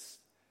for rest.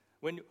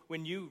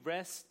 When you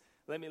rest,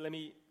 let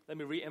me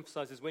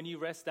re-emphasize this. When you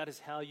rest, that is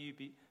how you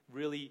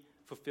really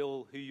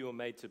fulfill who you were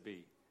made to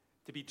be.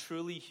 To be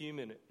truly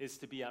human is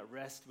to be at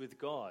rest with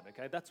God,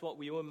 okay? That's what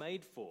we were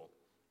made for,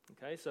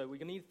 okay? So we're going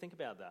to need to think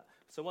about that.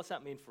 So what's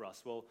that mean for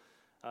us? Well,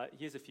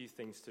 here's a few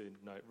things to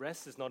note.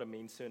 Rest is not a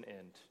means to an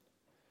end.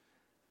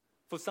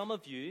 For some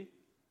of you,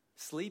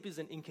 sleep is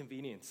an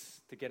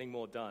inconvenience to getting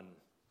more done,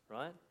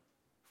 right?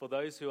 For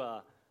those who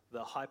are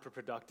the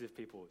hyper-productive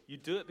people, you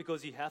do it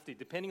because you have to.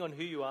 Depending on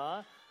who you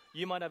are,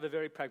 you might have a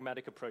very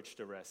pragmatic approach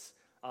to rest.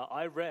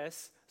 I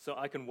rest so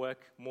I can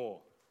work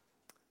more.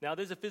 Now,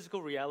 there's a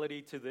physical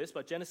reality to this,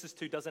 but Genesis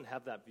 2 doesn't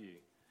have that view.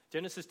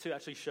 Genesis 2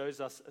 actually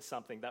shows us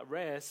something, that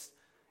rest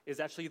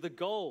is actually the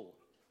goal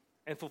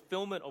and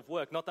fulfillment of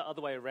work, not the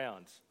other way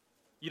around.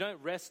 You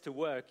don't rest to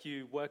work,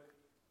 you work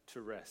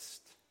to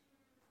rest.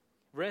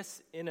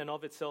 Rest in and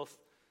of itself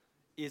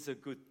is a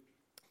good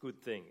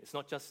thing. It's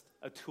not just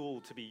a tool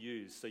to be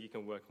used so you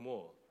can work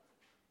more.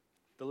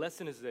 The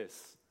lesson is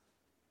this,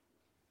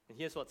 and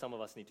here's what some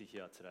of us need to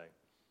hear today.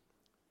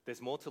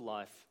 There's more to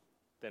life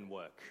than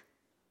work.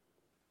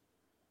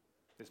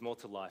 There's more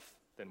to life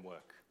than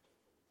work.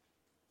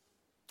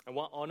 And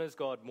what honors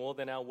God more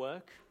than our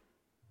work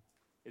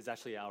is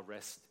actually our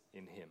rest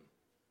in Him.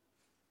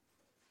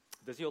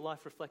 Does your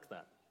life reflect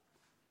that?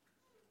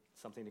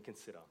 Something to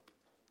consider.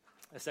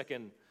 A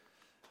second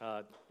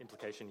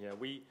implication here.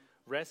 We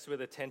rest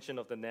with a tension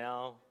of the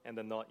now and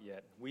the not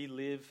yet. We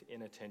live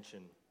in a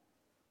tension.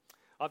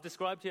 I've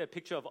described here a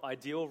picture of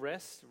ideal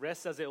rest,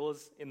 rest as it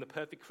was in the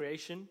perfect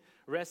creation,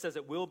 rest as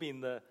it will be in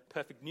the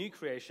perfect new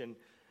creation,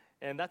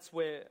 and that's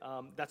where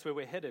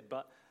we're headed.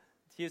 But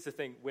here's the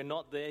thing, we're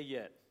not there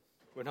yet.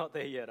 We're not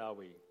there yet, are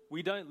we?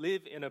 We don't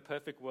live in a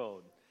perfect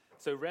world,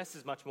 so rest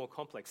is much more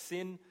complex.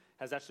 Sin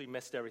has actually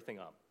messed everything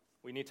up.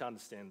 We need to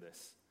understand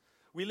this.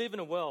 We live in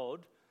a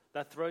world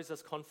that throws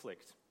us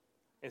conflict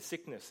and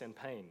sickness and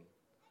pain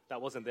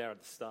that wasn't there at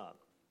the start.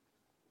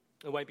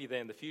 It won't be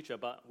there in the future,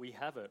 but we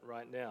have it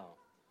right now.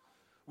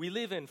 We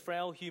live in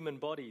frail human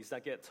bodies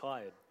that get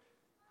tired,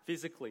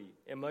 physically,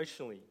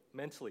 emotionally,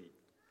 mentally.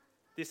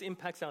 This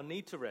impacts our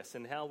need to rest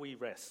and how we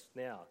rest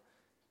now.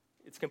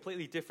 It's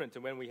completely different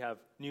to when we have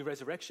new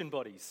resurrection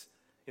bodies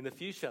in the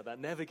future that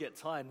never get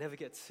tired, never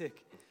get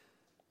sick.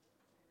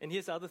 And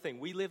here's the other thing.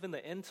 We live in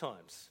the end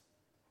times.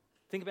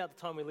 Think about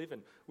the time we live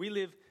in. We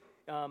live,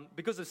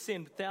 because of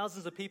sin,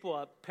 thousands of people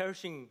are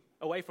perishing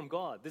away from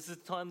God. This is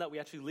the time that we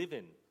actually live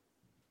in.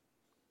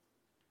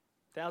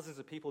 Thousands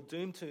of people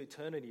doomed to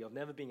eternity of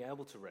never being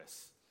able to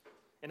rest.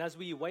 And as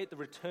we await the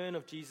return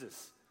of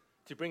Jesus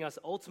to bring us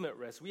ultimate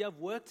rest, we have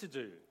work to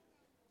do.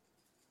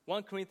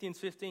 1 Corinthians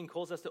 15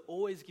 calls us to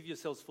always give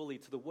yourselves fully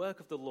to the work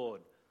of the Lord,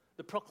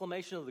 the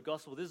proclamation of the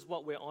gospel. This is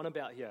what we're on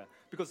about here,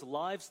 because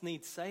lives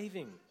need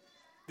saving.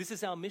 This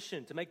is our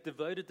mission, to make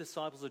devoted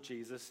disciples of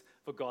Jesus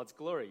for God's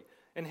glory.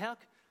 And how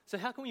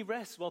can we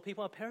rest while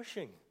people are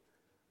perishing?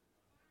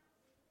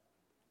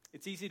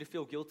 It's easy to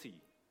feel guilty,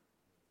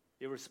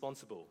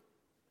 irresponsible,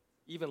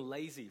 even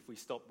lazy if we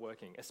stop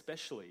working,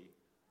 especially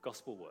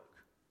gospel work.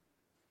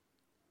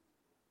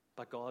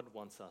 But God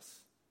wants us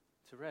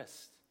to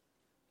rest.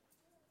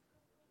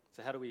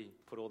 So how do we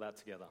put all that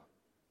together?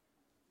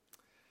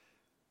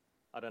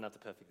 I don't have the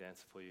perfect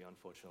answer for you,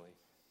 unfortunately.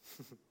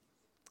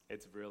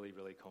 It's really,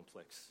 really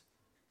complex.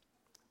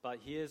 But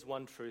here's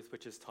one truth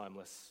which is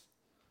timeless,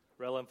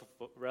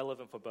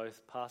 relevant for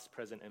both past,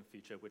 present, and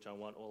future, which I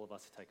want all of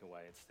us to take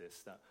away. It's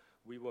this, that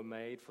we were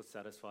made for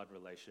satisfied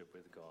relationship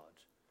with God.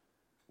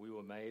 We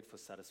were made for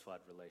satisfied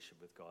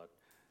relationship with God.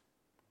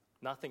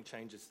 Nothing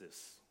changes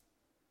this.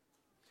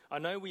 I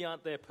know we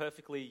aren't there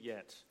perfectly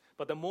yet,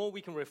 but the more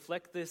we can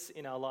reflect this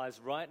in our lives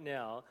right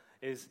now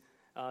is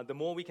the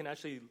more we can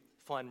actually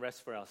find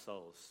rest for our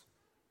souls.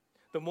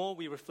 The more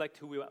we reflect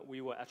who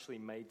we were actually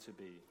made to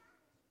be.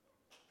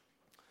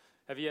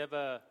 Have you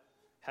ever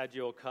had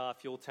your car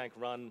fuel tank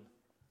run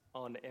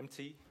on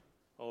empty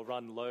or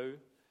run low?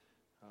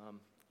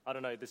 I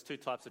don't know, there's two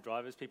types of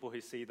drivers, people who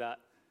see that,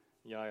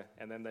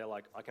 and then they're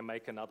like, I can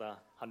make another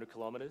 100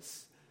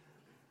 kilometers.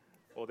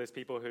 Or there's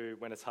people who,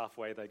 when it's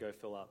halfway, they go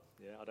fill up.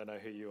 Yeah, I don't know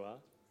who you are.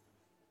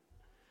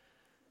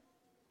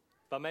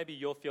 But maybe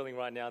you're feeling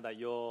right now that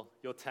your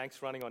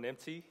tank's running on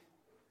empty.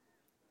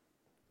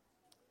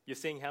 You're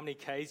seeing how many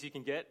Ks you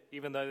can get,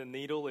 even though the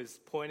needle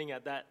is pointing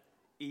at that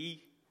E,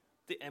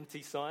 the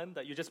empty sign,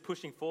 that you're just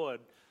pushing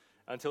forward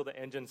until the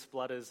engine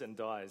splutters and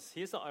dies.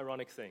 Here's the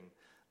ironic thing.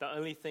 The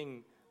only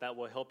thing that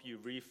will help you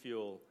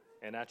refuel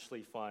and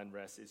actually find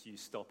rest is you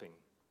stopping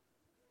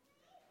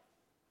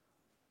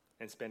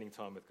and spending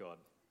time with God.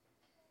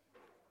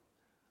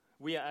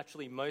 We are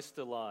actually most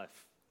alive,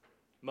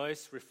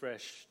 most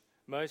refreshed,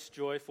 most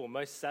joyful,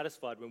 most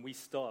satisfied when we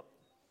stop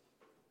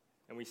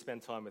and we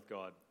spend time with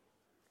God.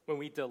 When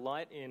we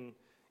delight in,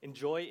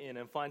 enjoy in,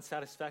 and find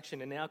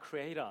satisfaction in our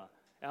Creator,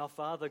 our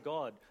Father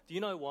God. Do you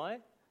know why?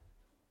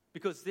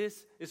 Because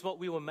this is what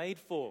we were made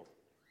for.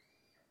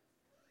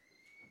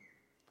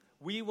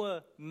 We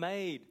were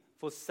made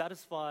for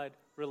satisfied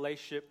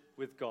relationship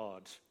with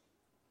God.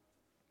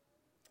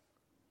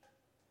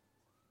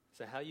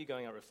 So how are you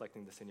going out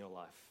reflecting this in your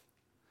life?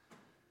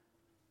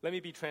 Let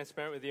me be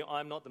transparent with you.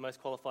 I'm not the most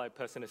qualified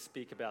person to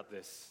speak about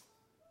this.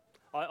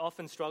 I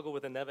often struggle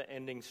with a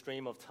never-ending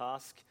stream of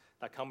tasks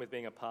that come with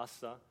being a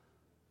pastor.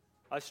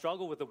 I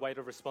struggle with the weight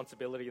of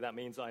responsibility that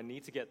means I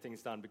need to get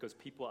things done because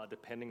people are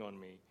depending on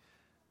me.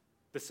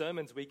 The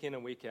sermons week in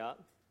and week out,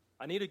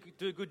 I need to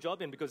do a good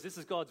job in because this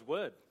is God's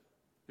word.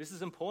 This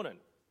is important.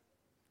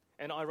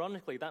 And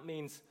ironically, that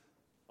means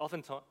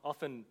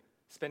often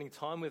spending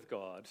time with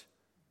God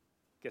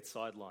gets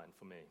sidelined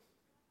for me.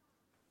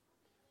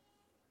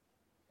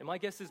 And my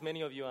guess is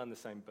many of you are in the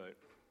same boat.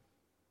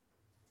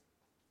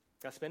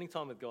 That spending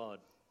time with God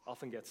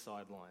often gets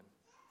sidelined.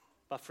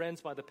 But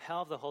friends, by the power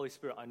of the Holy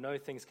Spirit, I know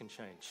things can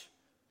change.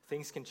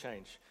 Things can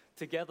change.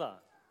 Together,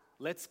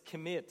 let's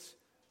commit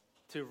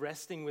to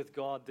resting with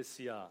God this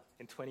year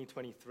in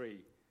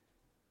 2023.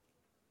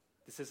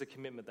 This is a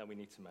commitment that we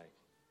need to make.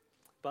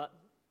 But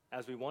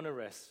as we want to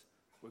rest,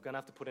 we're going to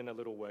have to put in a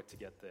little work to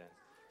get there.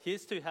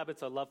 Here's 2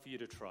 habits I'd love for you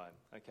to try,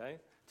 okay?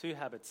 2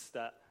 habits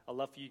that I'd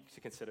love for you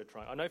to consider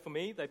trying. I know for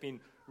me, they've been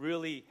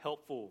really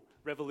helpful,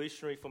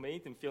 revolutionary for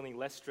me in feeling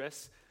less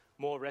stressed,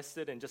 more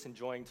rested, and just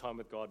enjoying time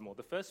with God more.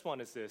 The first one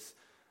is this: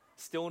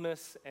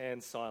 stillness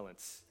and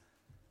silence.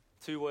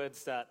 Two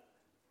words that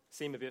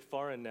seem a bit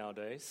foreign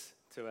nowadays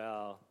to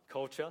our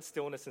culture,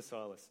 stillness and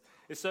silence.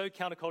 It's so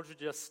countercultural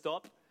to just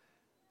stop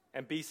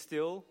and be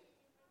still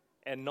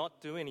and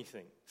not do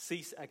anything,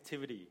 cease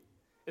activity.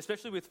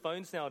 Especially with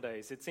phones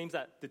nowadays, it seems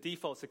that the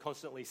default is to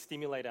constantly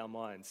stimulate our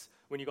minds.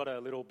 When you've got a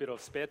little bit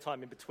of spare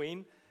time in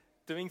between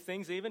doing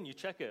things even, you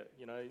check it,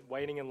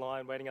 waiting in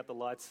line, waiting at the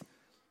lights.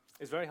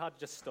 It's very hard to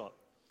just stop.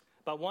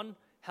 But one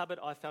habit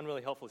I found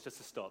really helpful is just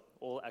to stop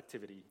all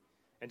activity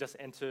and just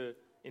enter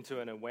into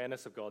an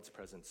awareness of God's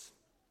presence.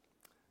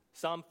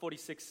 Psalm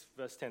 46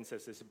 verse 10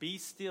 says this, "Be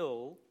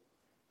still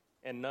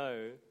and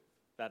know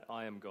that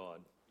I am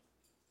God."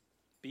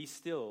 Be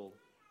still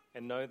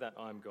and know that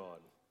I am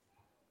God.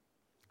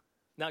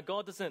 Now,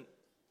 God doesn't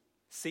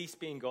cease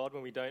being God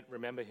when we don't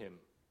remember him.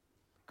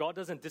 God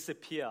doesn't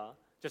disappear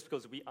just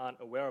because we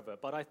aren't aware of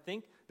it. But I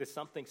think there's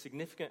something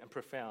significant and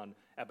profound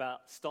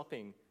about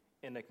stopping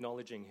and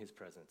acknowledging his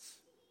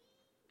presence.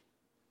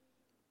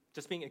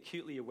 Just being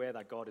acutely aware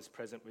that God is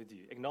present with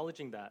you,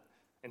 acknowledging that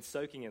and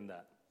soaking in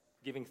that,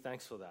 giving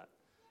thanks for that.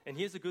 And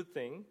here's a good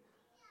thing.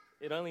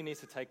 It only needs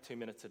to take 2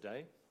 minutes a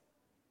day.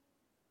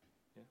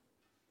 Yeah.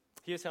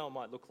 Here's how it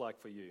might look like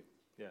for you.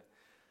 Yeah.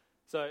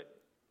 So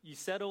you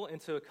settle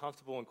into a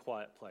comfortable and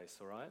quiet place,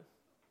 all right?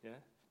 Yeah.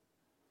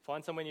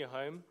 Find somewhere in your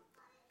home,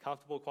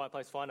 comfortable, quiet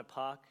place. Find a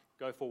park,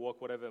 go for a walk,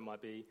 whatever it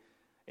might be.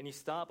 And you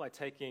start by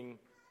taking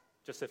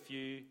just a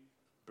few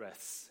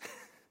breaths.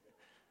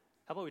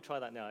 How about we try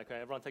that now? Okay,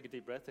 everyone take a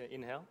deep breath.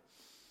 Inhale.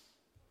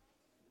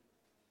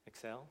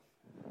 Exhale.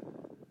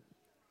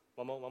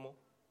 One more.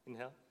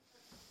 Inhale.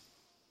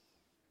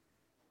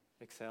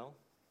 Exhale.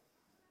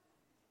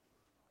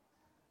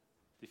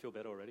 Do you feel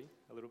better already?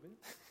 A little bit?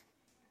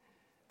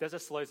 That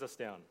just slows us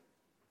down.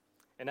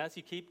 And as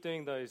you keep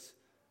doing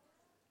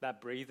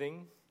that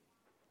breathing,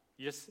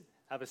 you just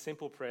have a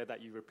simple prayer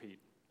that you repeat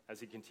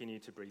as you continue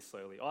to breathe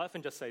slowly. I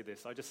often just say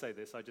this. I just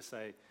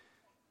say,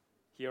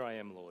 "Here I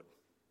am, Lord."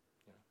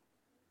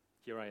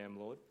 Here I am,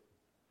 Lord.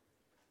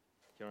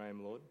 Here I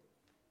am, Lord.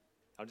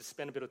 I'll just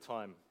spend a bit of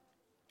time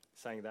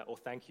saying that, or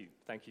thank you,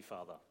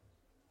 Father.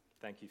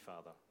 Thank you,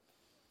 Father.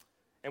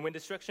 And when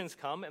distractions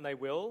come, and they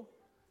will,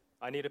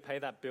 I need to pay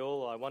that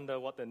bill, I wonder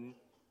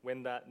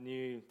when that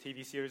new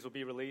TV series will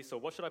be released, or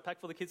what should I pack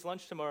for the kids'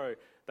 lunch tomorrow?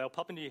 They'll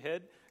pop into your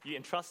head. You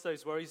entrust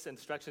those worries and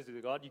distractions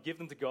to God. You give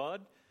them to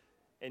God,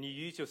 and you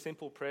use your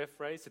simple prayer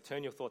phrase to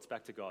turn your thoughts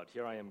back to God.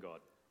 Here I am,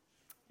 God.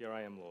 Here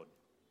I am, Lord.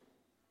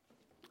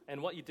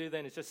 And what you do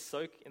then is just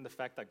soak in the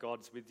fact that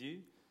God's with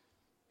you,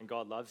 and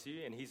God loves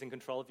you, and he's in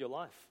control of your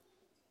life.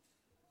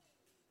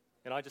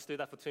 And I just do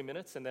that for 2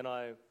 minutes, and then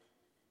I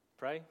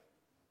pray,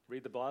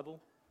 read the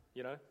Bible,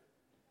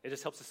 It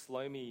just helps to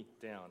slow me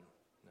down.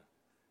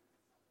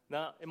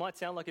 Now, it might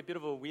sound like a bit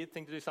of a weird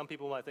thing to do. Some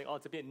people might think,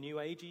 it's a bit new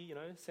agey,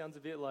 sounds a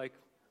bit like,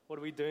 what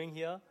are we doing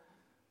here?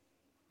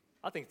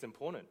 I think it's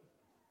important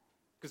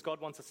because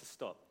God wants us to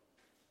stop,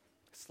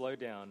 slow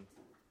down,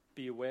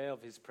 be aware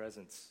of his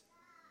presence.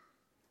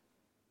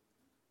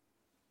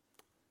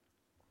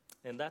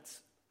 And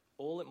that's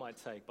all it might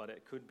take, but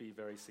it could be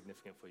very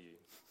significant for you.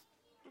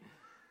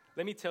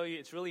 Let me tell you,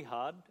 it's really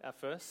hard at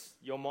first.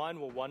 Your mind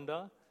will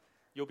wander.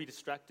 You'll be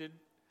distracted.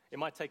 It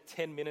might take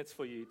 10 minutes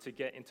for you to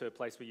get into a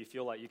place where you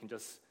feel like you can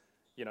just,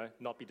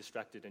 not be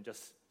distracted and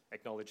just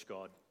acknowledge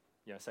God,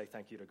 say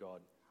thank you to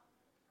God.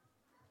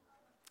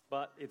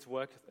 But it's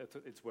worth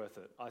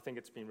it. I think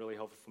it's been really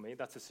helpful for me.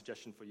 That's a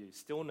suggestion for you.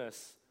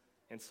 Stillness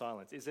and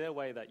silence. Is there a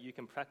way that you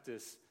can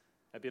practice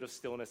a bit of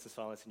stillness and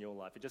silence in your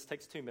life? It just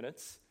takes 2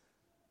 minutes,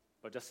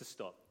 but just to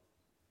stop.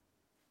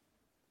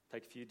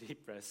 Take a few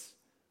deep breaths.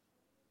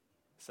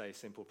 Say a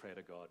simple prayer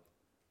to God.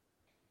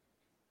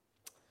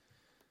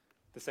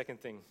 The second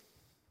thing,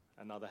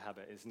 another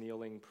habit, is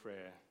kneeling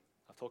prayer.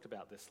 I've talked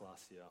about this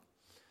last year.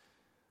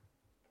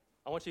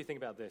 I want you to think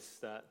about this,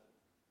 that,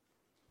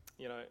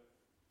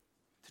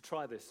 to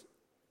try this,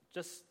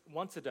 just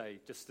once a day,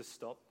 just to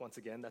stop, once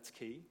again, that's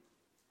key.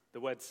 The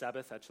word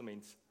Sabbath actually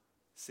means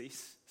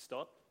cease,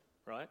 stop,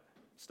 right?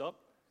 Stop.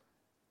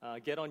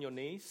 Get on your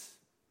knees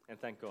and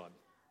thank God.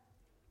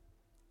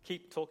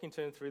 Keep talking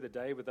to him through the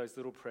day with those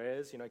little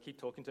prayers, keep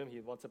talking to him. He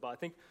wants it, but I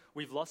think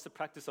we've lost the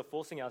practice of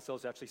forcing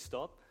ourselves to actually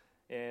stop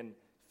and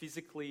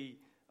physically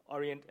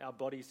orient our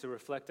bodies to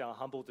reflect our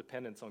humble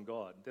dependence on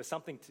God. There's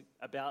something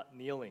about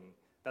kneeling.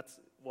 That's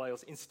why it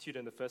was instituted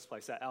in the first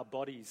place, that our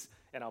bodies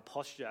and our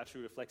posture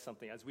actually reflect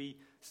something. As we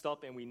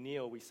stop and we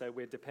kneel, we say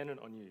we're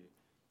dependent on you.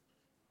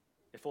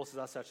 It forces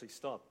us to actually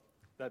stop,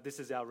 that this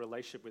is our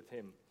relationship with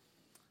him.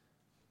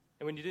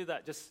 And when you do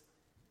that, just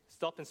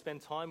stop and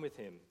spend time with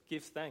him.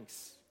 Give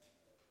thanks.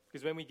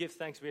 Because when we give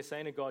thanks, we're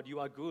saying to God, you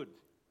are good.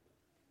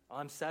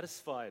 I'm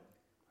satisfied.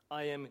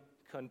 I am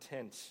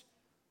content.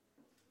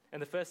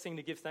 And the first thing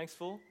to give thanks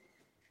for,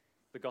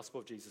 the gospel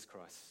of Jesus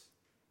Christ.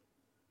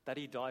 That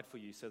he died for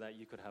you so that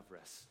you could have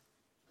rest.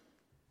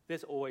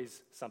 There's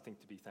always something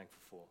to be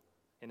thankful for,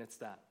 and it's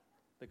that,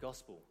 the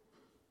gospel.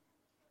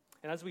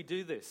 And as we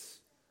do this,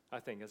 I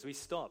think, as we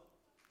stop,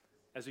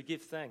 as we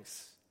give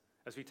thanks,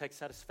 as we take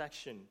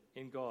satisfaction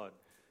in God,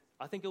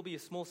 I think it'll be a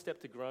small step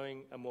to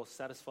growing a more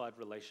satisfied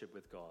relationship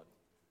with God.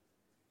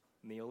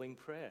 Kneeling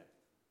prayer.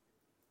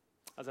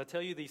 As I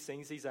tell you these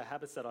things, these are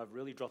habits that I've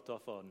really dropped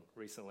off on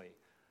recently.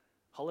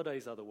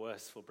 Holidays are the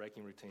worst for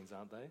breaking routines,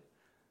 aren't they?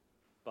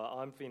 But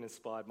I'm being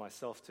inspired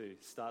myself to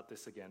start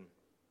this again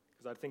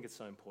because I think it's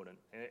so important.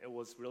 And it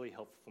was really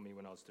helpful for me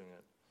when I was doing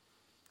it.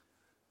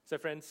 So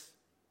friends,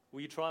 will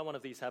you try one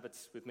of these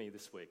habits with me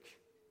this week?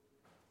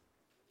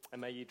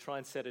 And may you try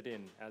and set it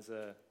in as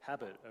a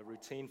habit, a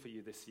routine for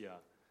you this year.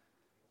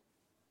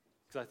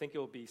 Because I think it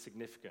will be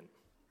significant.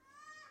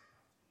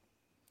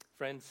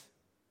 Friends,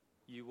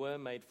 you were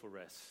made for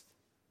rest.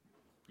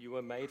 You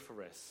were made for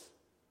rest.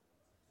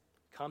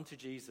 Come to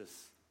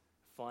Jesus,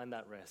 find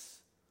that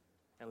rest,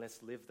 and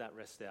let's live that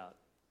rest out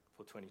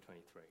for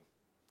 2023.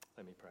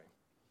 Let me pray.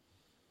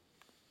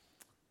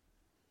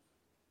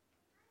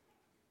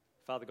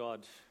 Father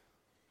God,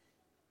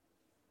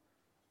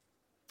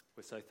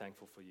 we're so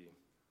thankful for you.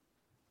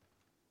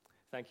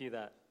 Thank you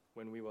that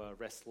when we were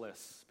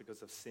restless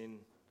because of sin,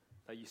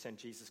 that you sent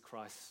Jesus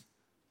Christ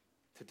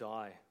to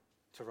die,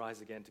 to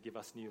rise again, to give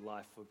us new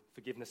life, for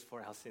forgiveness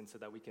for our sins so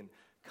that we can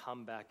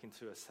come back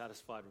into a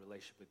satisfied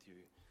relationship with you.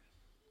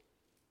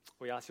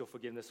 We ask your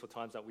forgiveness for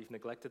times that we've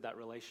neglected that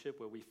relationship,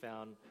 where we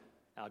found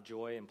our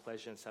joy and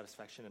pleasure and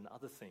satisfaction in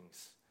other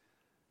things.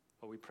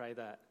 But we pray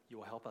that you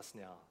will help us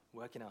now,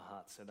 work in our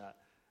hearts so that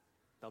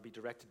they'll be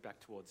directed back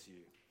towards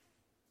you.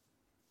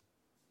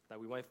 That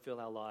we won't fill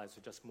our lives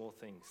with just more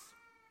things,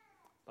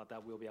 but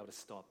that we'll be able to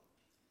stop.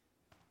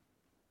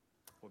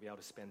 We'll be able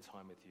to spend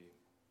time with you.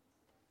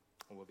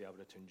 And we'll be able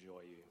to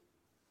enjoy you.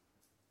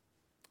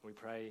 We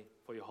pray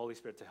for your Holy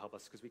Spirit to help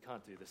us because we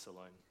can't do this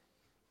alone.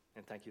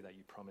 And thank you that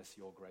you promise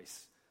your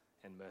grace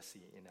and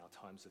mercy in our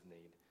times of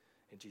need.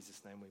 In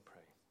Jesus' name we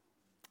pray.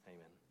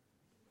 Amen.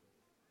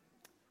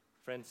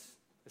 Friends,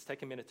 let's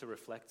take a minute to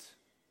reflect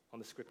on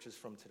the scriptures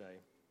from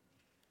today.